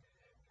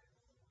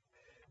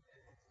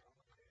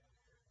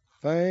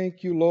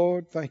 Thank you,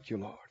 Lord. Thank you,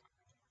 Lord.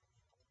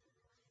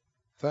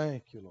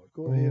 Thank you, Lord.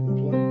 Go ahead and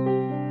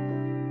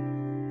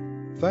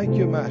play. Thank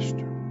you,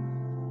 Master.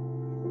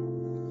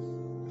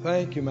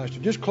 Thank you,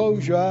 Master. Just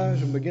close your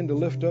eyes and begin to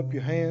lift up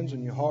your hands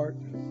and your heart.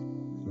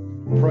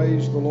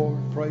 Praise the Lord.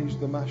 Praise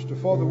the Master.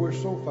 Father, we're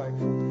so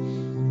thankful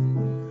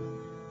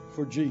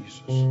for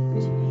Jesus.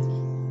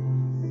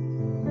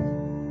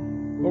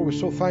 Lord, we're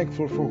so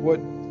thankful for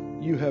what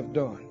you have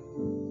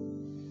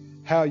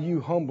done. How you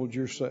humbled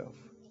yourself.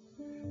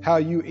 How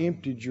you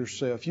emptied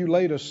yourself. You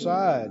laid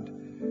aside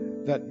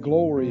that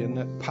glory and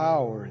that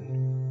power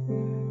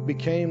and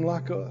became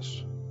like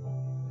us.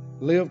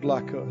 Lived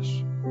like us.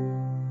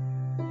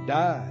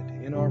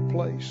 Died in our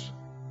place.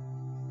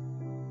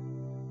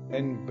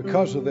 And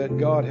because of that,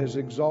 God has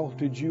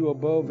exalted you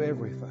above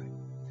everything.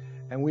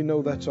 And we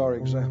know that's our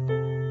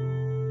example.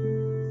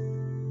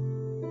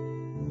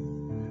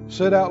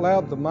 Said out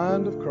loud, the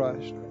mind of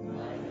Christ.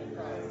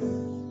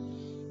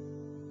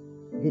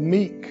 The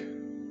meek,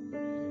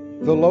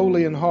 the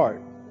lowly in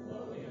heart,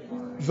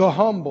 the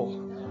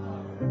humble,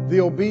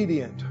 the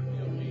obedient,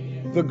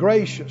 the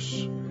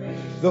gracious,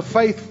 the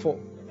faithful.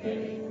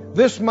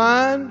 This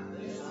mind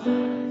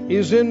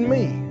is in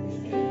me.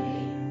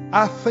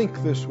 I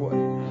think this way.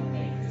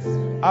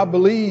 I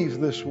believe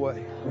this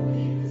way.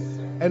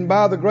 And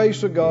by the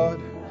grace of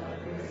God,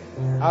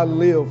 I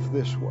live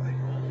this way.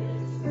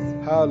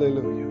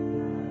 Hallelujah.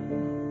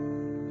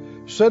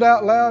 Say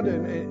out loud,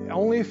 and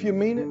only if you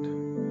mean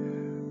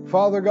it.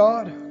 Father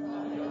God,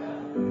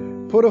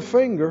 put a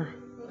finger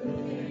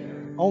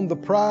on the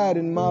pride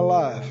in my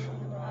life.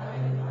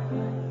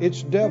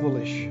 It's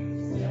devilish.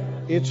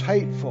 It's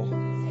hateful.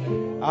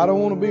 I don't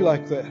want to be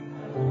like that.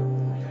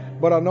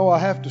 But I know I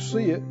have to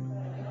see it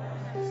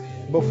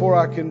before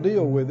I can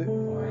deal with it.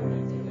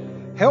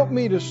 Help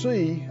me to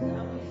see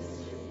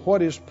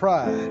what is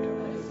pride,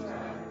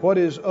 what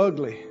is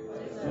ugly,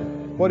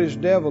 what is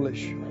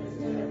devilish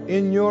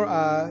in your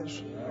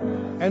eyes.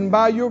 And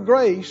by your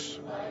grace,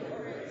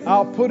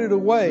 I'll put it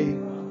away.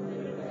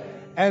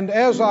 And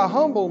as I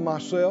humble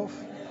myself,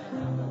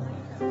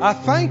 I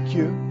thank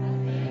you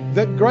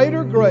that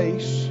greater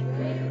grace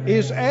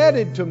is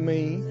added to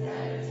me.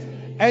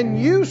 And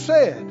you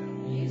said,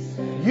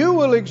 you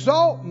will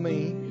exalt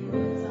me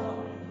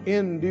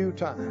in due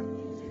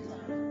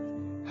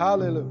time.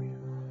 Hallelujah.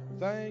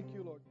 Thank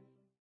you, Lord.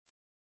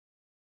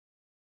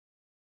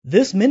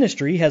 This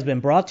ministry has been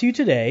brought to you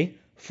today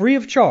free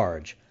of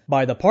charge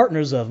by the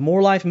partners of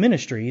More Life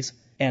Ministries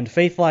and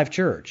Faith Life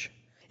Church.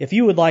 If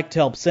you would like to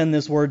help send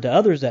this word to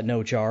others at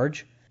no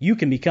charge, you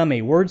can become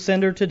a word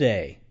sender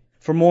today.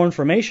 For more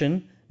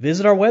information,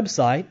 visit our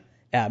website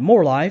at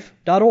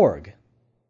morelife.org.